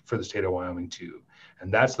curve for the state of Wyoming too.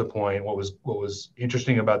 And that's the point. What was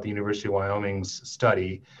interesting about the University of Wyoming's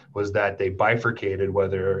study was that they bifurcated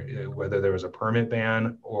whether there was a permit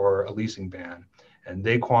ban or a leasing ban. And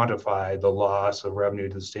they quantified the loss of revenue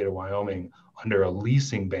to the state of Wyoming under a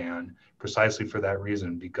leasing ban precisely for that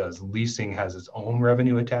reason, because leasing has its own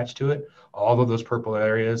revenue attached to it. All of those purple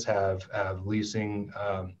areas have leasing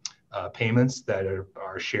payments that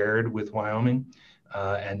are shared with Wyoming.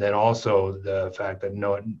 And then also the fact that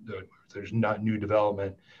there's not new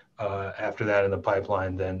development after that in the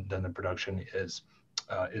pipeline, then the production is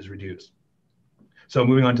reduced. So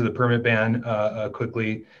moving on to the permit ban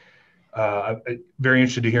quickly. Very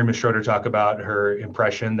interested to hear Ms. Schroeder talk about her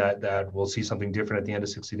impression that we'll see something different at the end of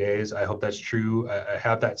 60 days. I hope that's true. I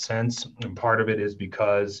have that sense, and part of it is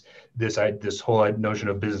because this whole notion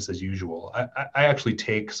of business as usual. I actually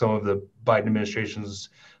take some of the Biden administration's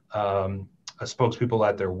spokespeople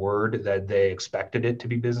at their word that they expected it to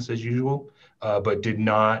be business as usual, but did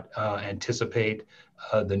not anticipate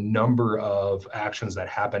the number of actions that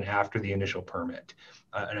happen after the initial permit.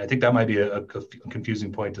 And I think that might be a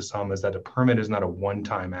confusing point to some, is that a permit is not a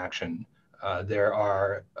one-time action. There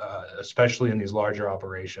are, especially in these larger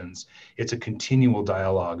operations, it's a continual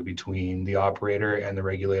dialogue between the operator and the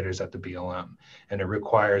regulators at the BLM. And it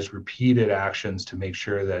requires repeated actions to make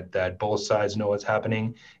sure that both sides know what's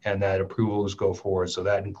happening and that approvals go forward. So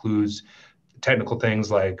that includes technical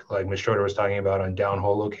things like Ms. Schroeder was talking about on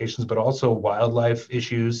downhole locations, but also wildlife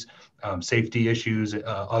issues, safety issues,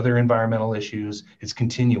 other environmental issues. It's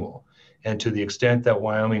continual. And to the extent that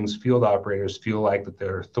Wyoming's field operators feel like that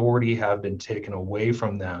their authority have been taken away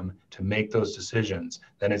from them to make those decisions,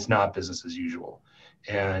 then it's not business as usual.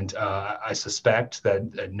 And I suspect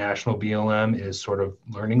that National BLM is sort of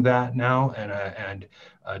learning that now. And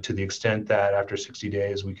to the extent that after 60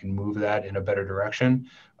 days, we can move that in a better direction,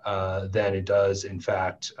 then it does, in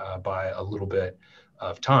fact, by a little bit,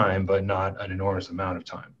 time, but not an enormous amount of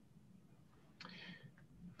time.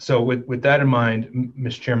 So with that in mind,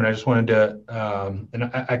 Mr. Chairman, I just wanted to, and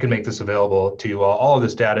I can make this available to you all. All of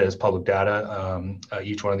this data is public data.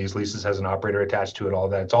 Each one of these leases has an operator attached to it. All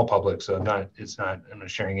that, it's all public. So I'm not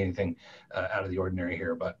sharing anything out of the ordinary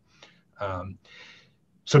here. But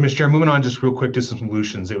so, Mr. Chair, moving on just real quick to some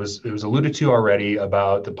solutions. It was alluded to already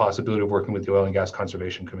about the possibility of working with the Oil and Gas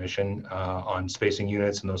Conservation Commission on spacing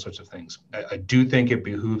units and those sorts of things. I do think it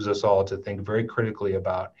behooves us all to think very critically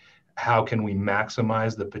about how can we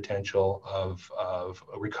maximize the potential of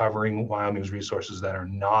recovering Wyoming's resources that are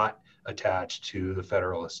not attached to the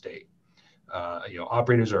federal estate.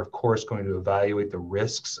 Operators are, of course, going to evaluate the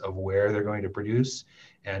risks of where they're going to produce.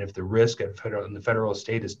 And if the risk in the federal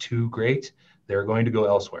estate is too great, they're going to go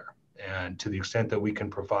elsewhere. And to the extent that we can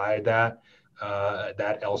provide that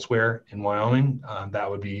elsewhere in Wyoming, that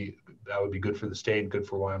would be good for the state, good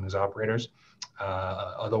for Wyoming's operators.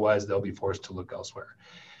 Otherwise, they'll be forced to look elsewhere.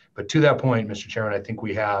 But to that point, Mr. Chairman, I think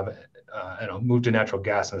we have, and I'll move to natural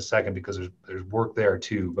gas in a second because there's work there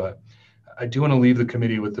too. But I do want to leave the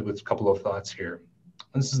committee with a couple of thoughts here.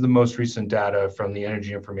 This is the most recent data from the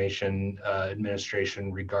Energy Information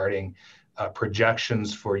Administration regarding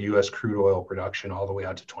projections for U.S. crude oil production all the way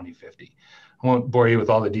out to 2050. I won't bore you with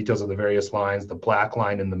all the details of the various lines. The black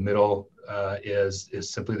line in the middle is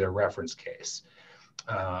simply their reference case.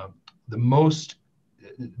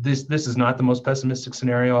 This is not the most pessimistic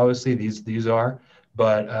scenario. Obviously, these are,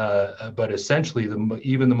 but essentially,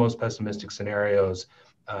 even the most pessimistic scenarios,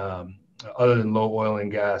 other than low oil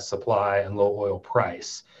and gas supply and low oil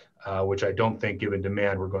price, which I don't think, given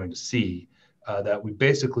demand, we're going to see, that we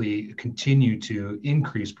basically continue to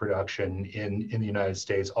increase production in the United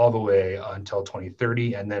States all the way until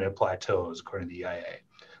 2030, and then it plateaus, according to the EIA.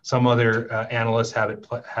 Some other analysts have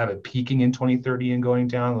it peaking in 2030 and going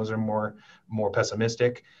down. Those are more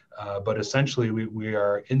pessimistic, but essentially we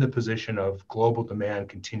are in the position of global demand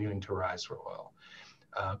continuing to rise for oil.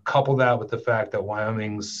 Couple that with the fact that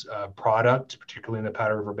Wyoming's product, particularly in the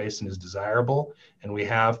Powder River Basin, is desirable, and we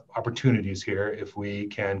have opportunities here if we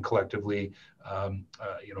can collectively,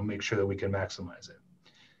 make sure that we can maximize it.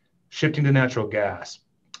 Shifting to natural gas,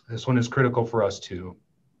 this one is critical for us too.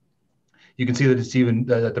 You can see that it's even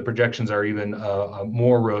that the projections are even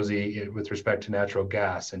more rosy with respect to natural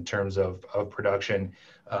gas in terms of production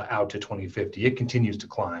out to 2050. It continues to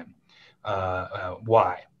climb.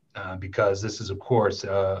 Why? Because this is, of course,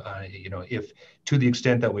 if to the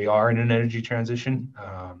extent that we are in an energy transition,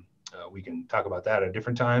 we can talk about that at a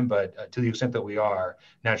different time, but to the extent that we are,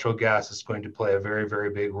 natural gas is going to play a very, very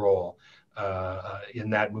big role in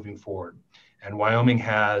that moving forward. And Wyoming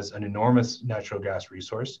has an enormous natural gas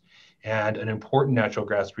resource and an important natural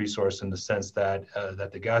gas resource in the sense that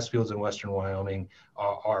the gas fields in Western Wyoming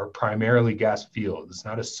are primarily gas fields. It's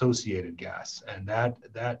not associated gas. And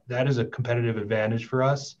that is a competitive advantage for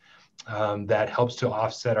us that helps to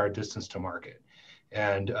offset our distance to market.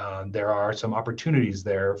 And there are some opportunities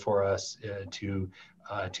there for us to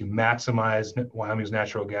maximize Wyoming's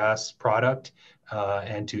natural gas product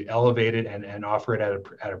and to elevate it and offer it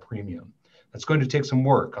at a premium. That's going to take some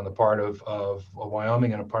work on the part of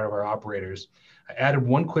Wyoming and a part of our operators. I added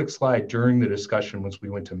one quick slide during the discussion once we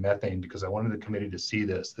went to methane because I wanted the committee to see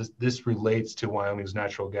this. This relates to Wyoming's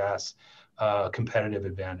natural gas competitive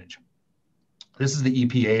advantage. This is the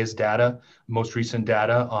EPA's data, most recent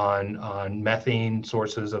data on methane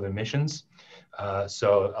sources of emissions.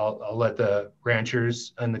 So I'll let the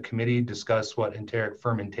ranchers and the committee discuss what enteric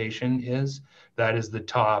fermentation is. That is the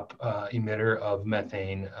top emitter of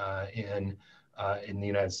methane in the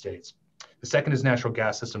United States. The second is natural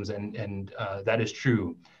gas systems, and that is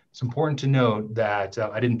true. It's important to note that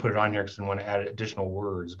I didn't put it on here because I didn't want to add additional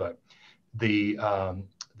words, but the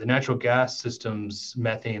natural gas system's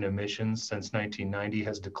methane emissions since 1990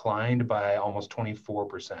 has declined by almost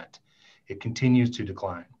 24%. It continues to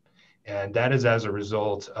decline. And that is as a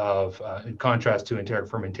result of, in contrast to enteric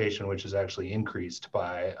fermentation, which has actually increased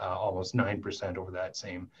by almost 9% over that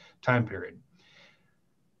same time period.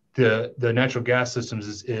 The natural gas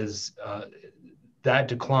systems is that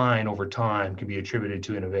decline over time can be attributed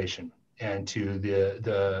to innovation and to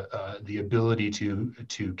the ability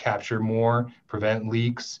to capture more, prevent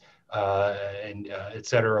leaks, and et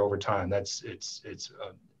cetera over time. The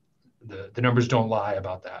numbers don't lie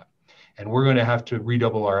about that. And we're going to have to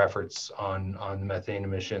redouble our efforts on the methane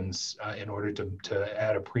emissions in order to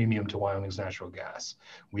add a premium to Wyoming's natural gas.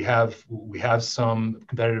 We have some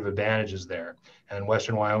competitive advantages there, and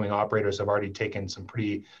Western Wyoming operators have already taken some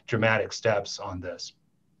pretty dramatic steps on this.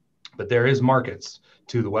 But there is markets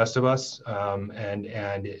to the west of us,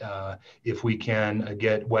 and if we can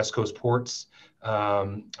get West Coast ports,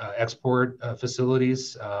 export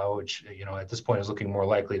facilities, which at this point is looking more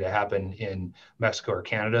likely to happen in Mexico or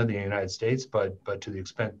Canada than the United States, but to the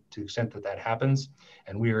extent that happens,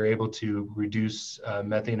 and we are able to reduce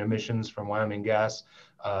methane emissions from Wyoming gas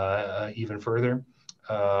even further,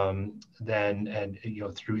 then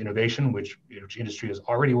through innovation, which industry is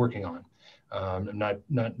already working on. I'm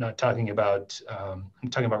not talking about I'm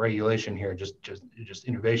talking about regulation here, just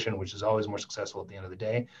innovation, which is always more successful at the end of the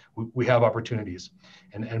day. We have opportunities,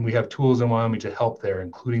 and we have tools in Wyoming to help there,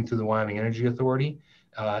 including through the Wyoming Energy Authority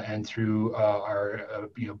and through our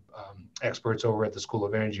experts over at the School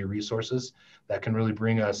of Energy Resources that can really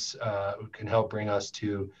can help bring us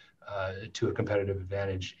to a competitive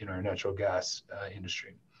advantage in our natural gas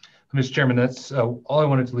industry. Mr. Chairman, that's all I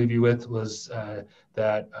wanted to leave you with was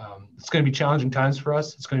that it's going to be challenging times for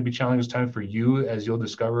us. It's going to be challenging times for you, as you'll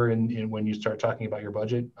discover when you start talking about your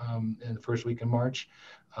budget in the first week in March.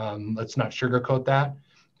 Let's not sugarcoat that,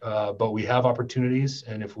 but we have opportunities,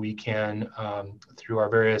 and if we can, through our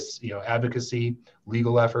various advocacy,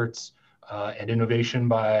 legal efforts, and innovation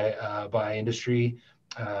by industry,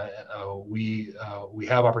 we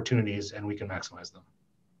have opportunities, and we can maximize them.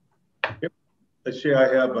 Yep. I see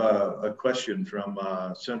I have a question from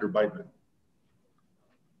Senator Beitman.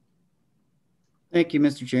 Thank you,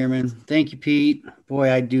 Mr. Chairman. Thank you, Pete.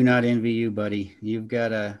 Boy, I do not envy you, buddy. You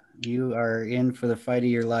are in for the fight of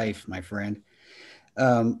your life, my friend.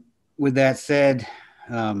 With that said,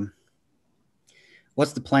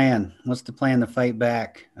 what's the plan? What's the plan to fight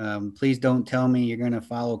back? Please don't tell me you're going to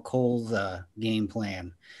follow Cole's game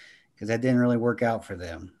plan, because that didn't really work out for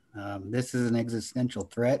them. This is an existential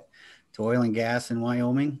threat to oil and gas in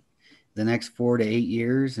Wyoming the next 4 to 8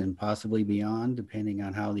 years and possibly beyond, depending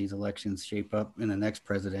on how these elections shape up in the next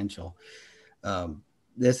presidential.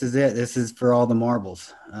 This is it. This is for all the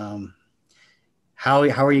marbles. How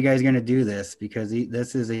are you guys going to do this? Because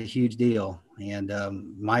this is a huge deal, and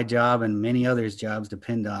my job and many others' jobs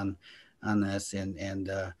depend on this.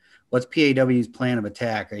 And what's PAW's plan of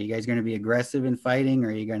attack? Are you guys going to be aggressive in fighting, or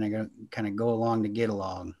are you going to kind of go along to get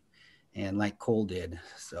along, and like Cole did?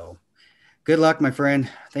 So good luck, my friend.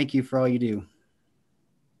 Thank you for all you do.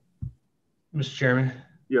 Mr. Chairman.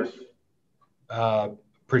 Yes.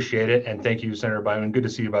 Appreciate it. And thank you, Senator Beitman. Good to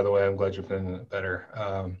see you, by the way. I'm glad you're feeling better.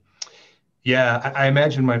 Yeah, I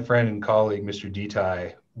imagine my friend and colleague, Mr.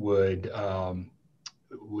 Detai, would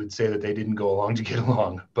say that they didn't go along to get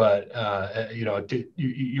along. But,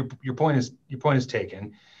 your point is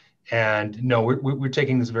taken. And no, we're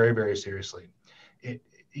taking this very, very seriously.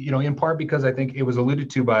 In part because I think it was alluded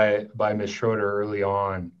to by Ms. Schroeder early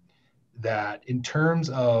on, that in terms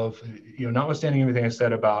of, notwithstanding everything I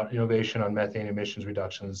said about innovation on methane emissions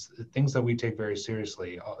reductions, things that we take very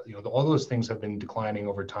seriously, all those things have been declining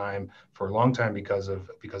over time for a long time because of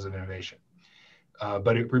innovation.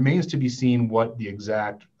 But it remains to be seen what the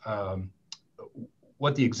exact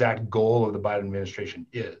goal of the Biden administration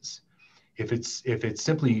is. If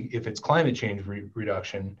it's climate change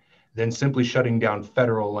reduction, then simply shutting down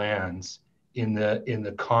federal lands in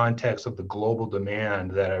the context of the global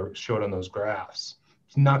demand that I showed on those graphs,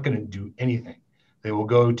 it's not going to do anything. They will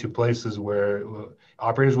go to places where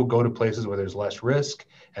operators will go to places where there's less risk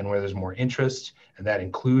and where there's more interest, and that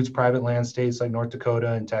includes private land states like North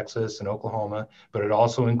Dakota and Texas and Oklahoma, but it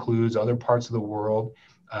also includes other parts of the world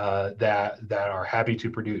that are happy to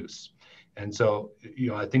produce. And so,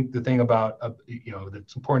 I think the thing about,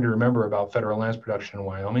 that's important to remember about federal lands production in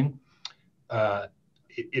Wyoming,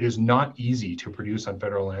 it is not easy to produce on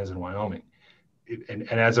federal lands in Wyoming. And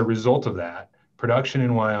as a result of that, production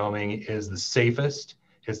in Wyoming is the safest,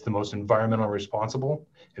 it's the most environmentally responsible,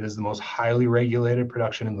 it is the most highly regulated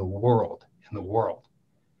production in the world.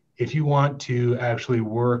 If you want to actually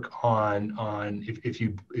work if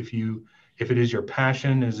it is your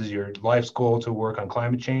passion, is your life's goal to work on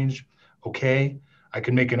climate change, okay, I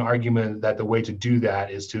can make an argument that the way to do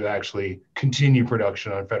that is to actually continue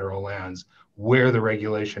production on federal lands where the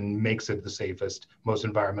regulation makes it the safest, most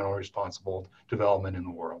environmentally responsible development in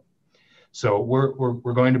the world. So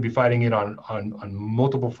we're going to be fighting it on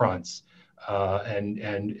multiple fronts, and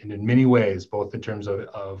in many ways, both in terms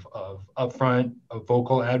of upfront, of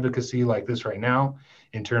vocal advocacy like this right now,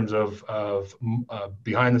 in terms of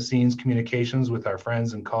behind the scenes communications with our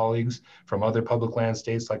friends and colleagues from other public land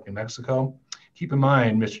states like New Mexico. Keep in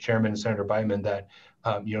mind, Mr. Chairman and Senator Beitman, that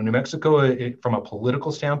New Mexico, from a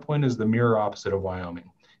political standpoint, is the mirror opposite of Wyoming.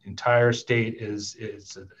 The entire state is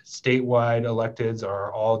statewide electeds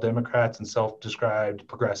are all Democrats and self-described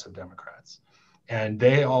progressive Democrats. And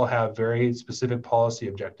they all have very specific policy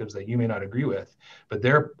objectives that you may not agree with, but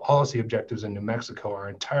their policy objectives in New Mexico are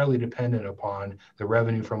entirely dependent upon the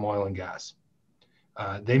revenue from oil and gas.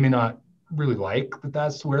 They may not really like that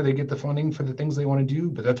that's where they get the funding for the things they want to do,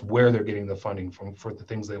 but that's where they're getting the funding from for the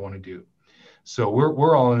things they want to do. So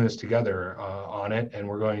we're all in this together on it, and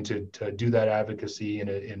we're going to do that advocacy in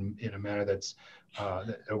a manner that's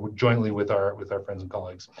jointly with our friends and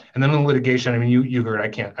colleagues. And then in litigation, I mean, you heard I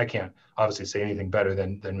can't obviously say anything better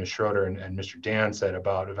than Ms. Schroeder and Mr. Dan said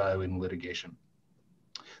about evaluating litigation.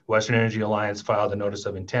 The Western Energy Alliance filed a notice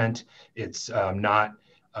of intent. It's not.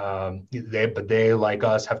 They like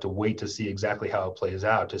us have to wait to see exactly how it plays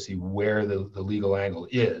out to see where the legal angle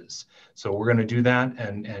is. So we're going to do that,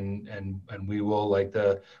 and we will, like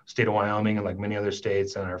the state of Wyoming and like many other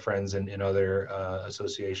states and our friends in other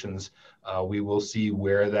associations, we will see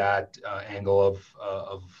where that angle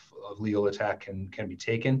of legal attack can be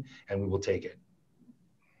taken, and we will take it.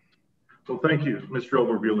 Well, thank you, Mr.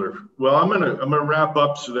 Obermueller. Well, I'm gonna wrap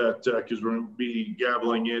up so that because we're going to be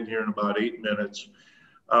gaveling in here in about 8 minutes.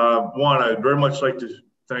 One, I'd very much like to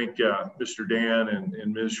thank Mr. Dan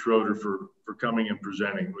and Ms. Schroeder for coming and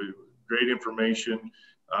presenting. Great information.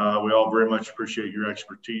 We all very much appreciate your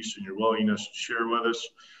expertise and your willingness to share with us.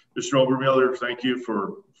 Mr. Obermueller, thank you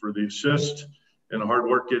for the assist and the hard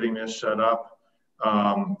work getting this set up.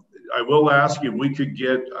 I will ask if we could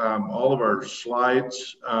get all of our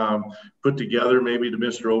slides put together, maybe to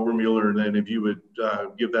Mr. Obermueller, and then if you would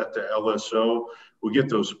give that to LSO, we'll get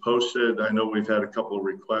those posted. I know we've had a couple of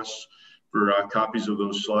requests for copies of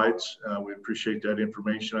those slides. We appreciate that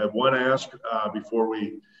information. I have one ask before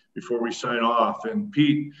we sign off. And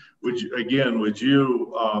Pete, would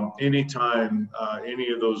you anytime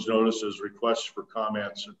any of those notices, requests for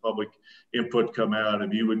comments and public input come out,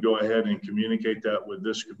 if you would go ahead and communicate that with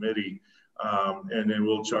this committee, and then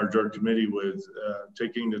we'll charge our committee with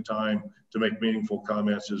taking the time to make meaningful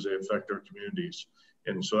comments as they affect our communities.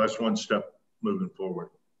 And so that's one step moving forward.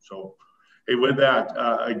 So, hey, with that,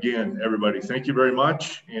 again, everybody, thank you very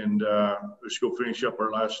much. And let's go finish up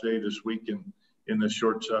our last day this week in this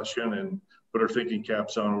short session and put our thinking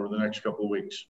caps on over the next couple of weeks.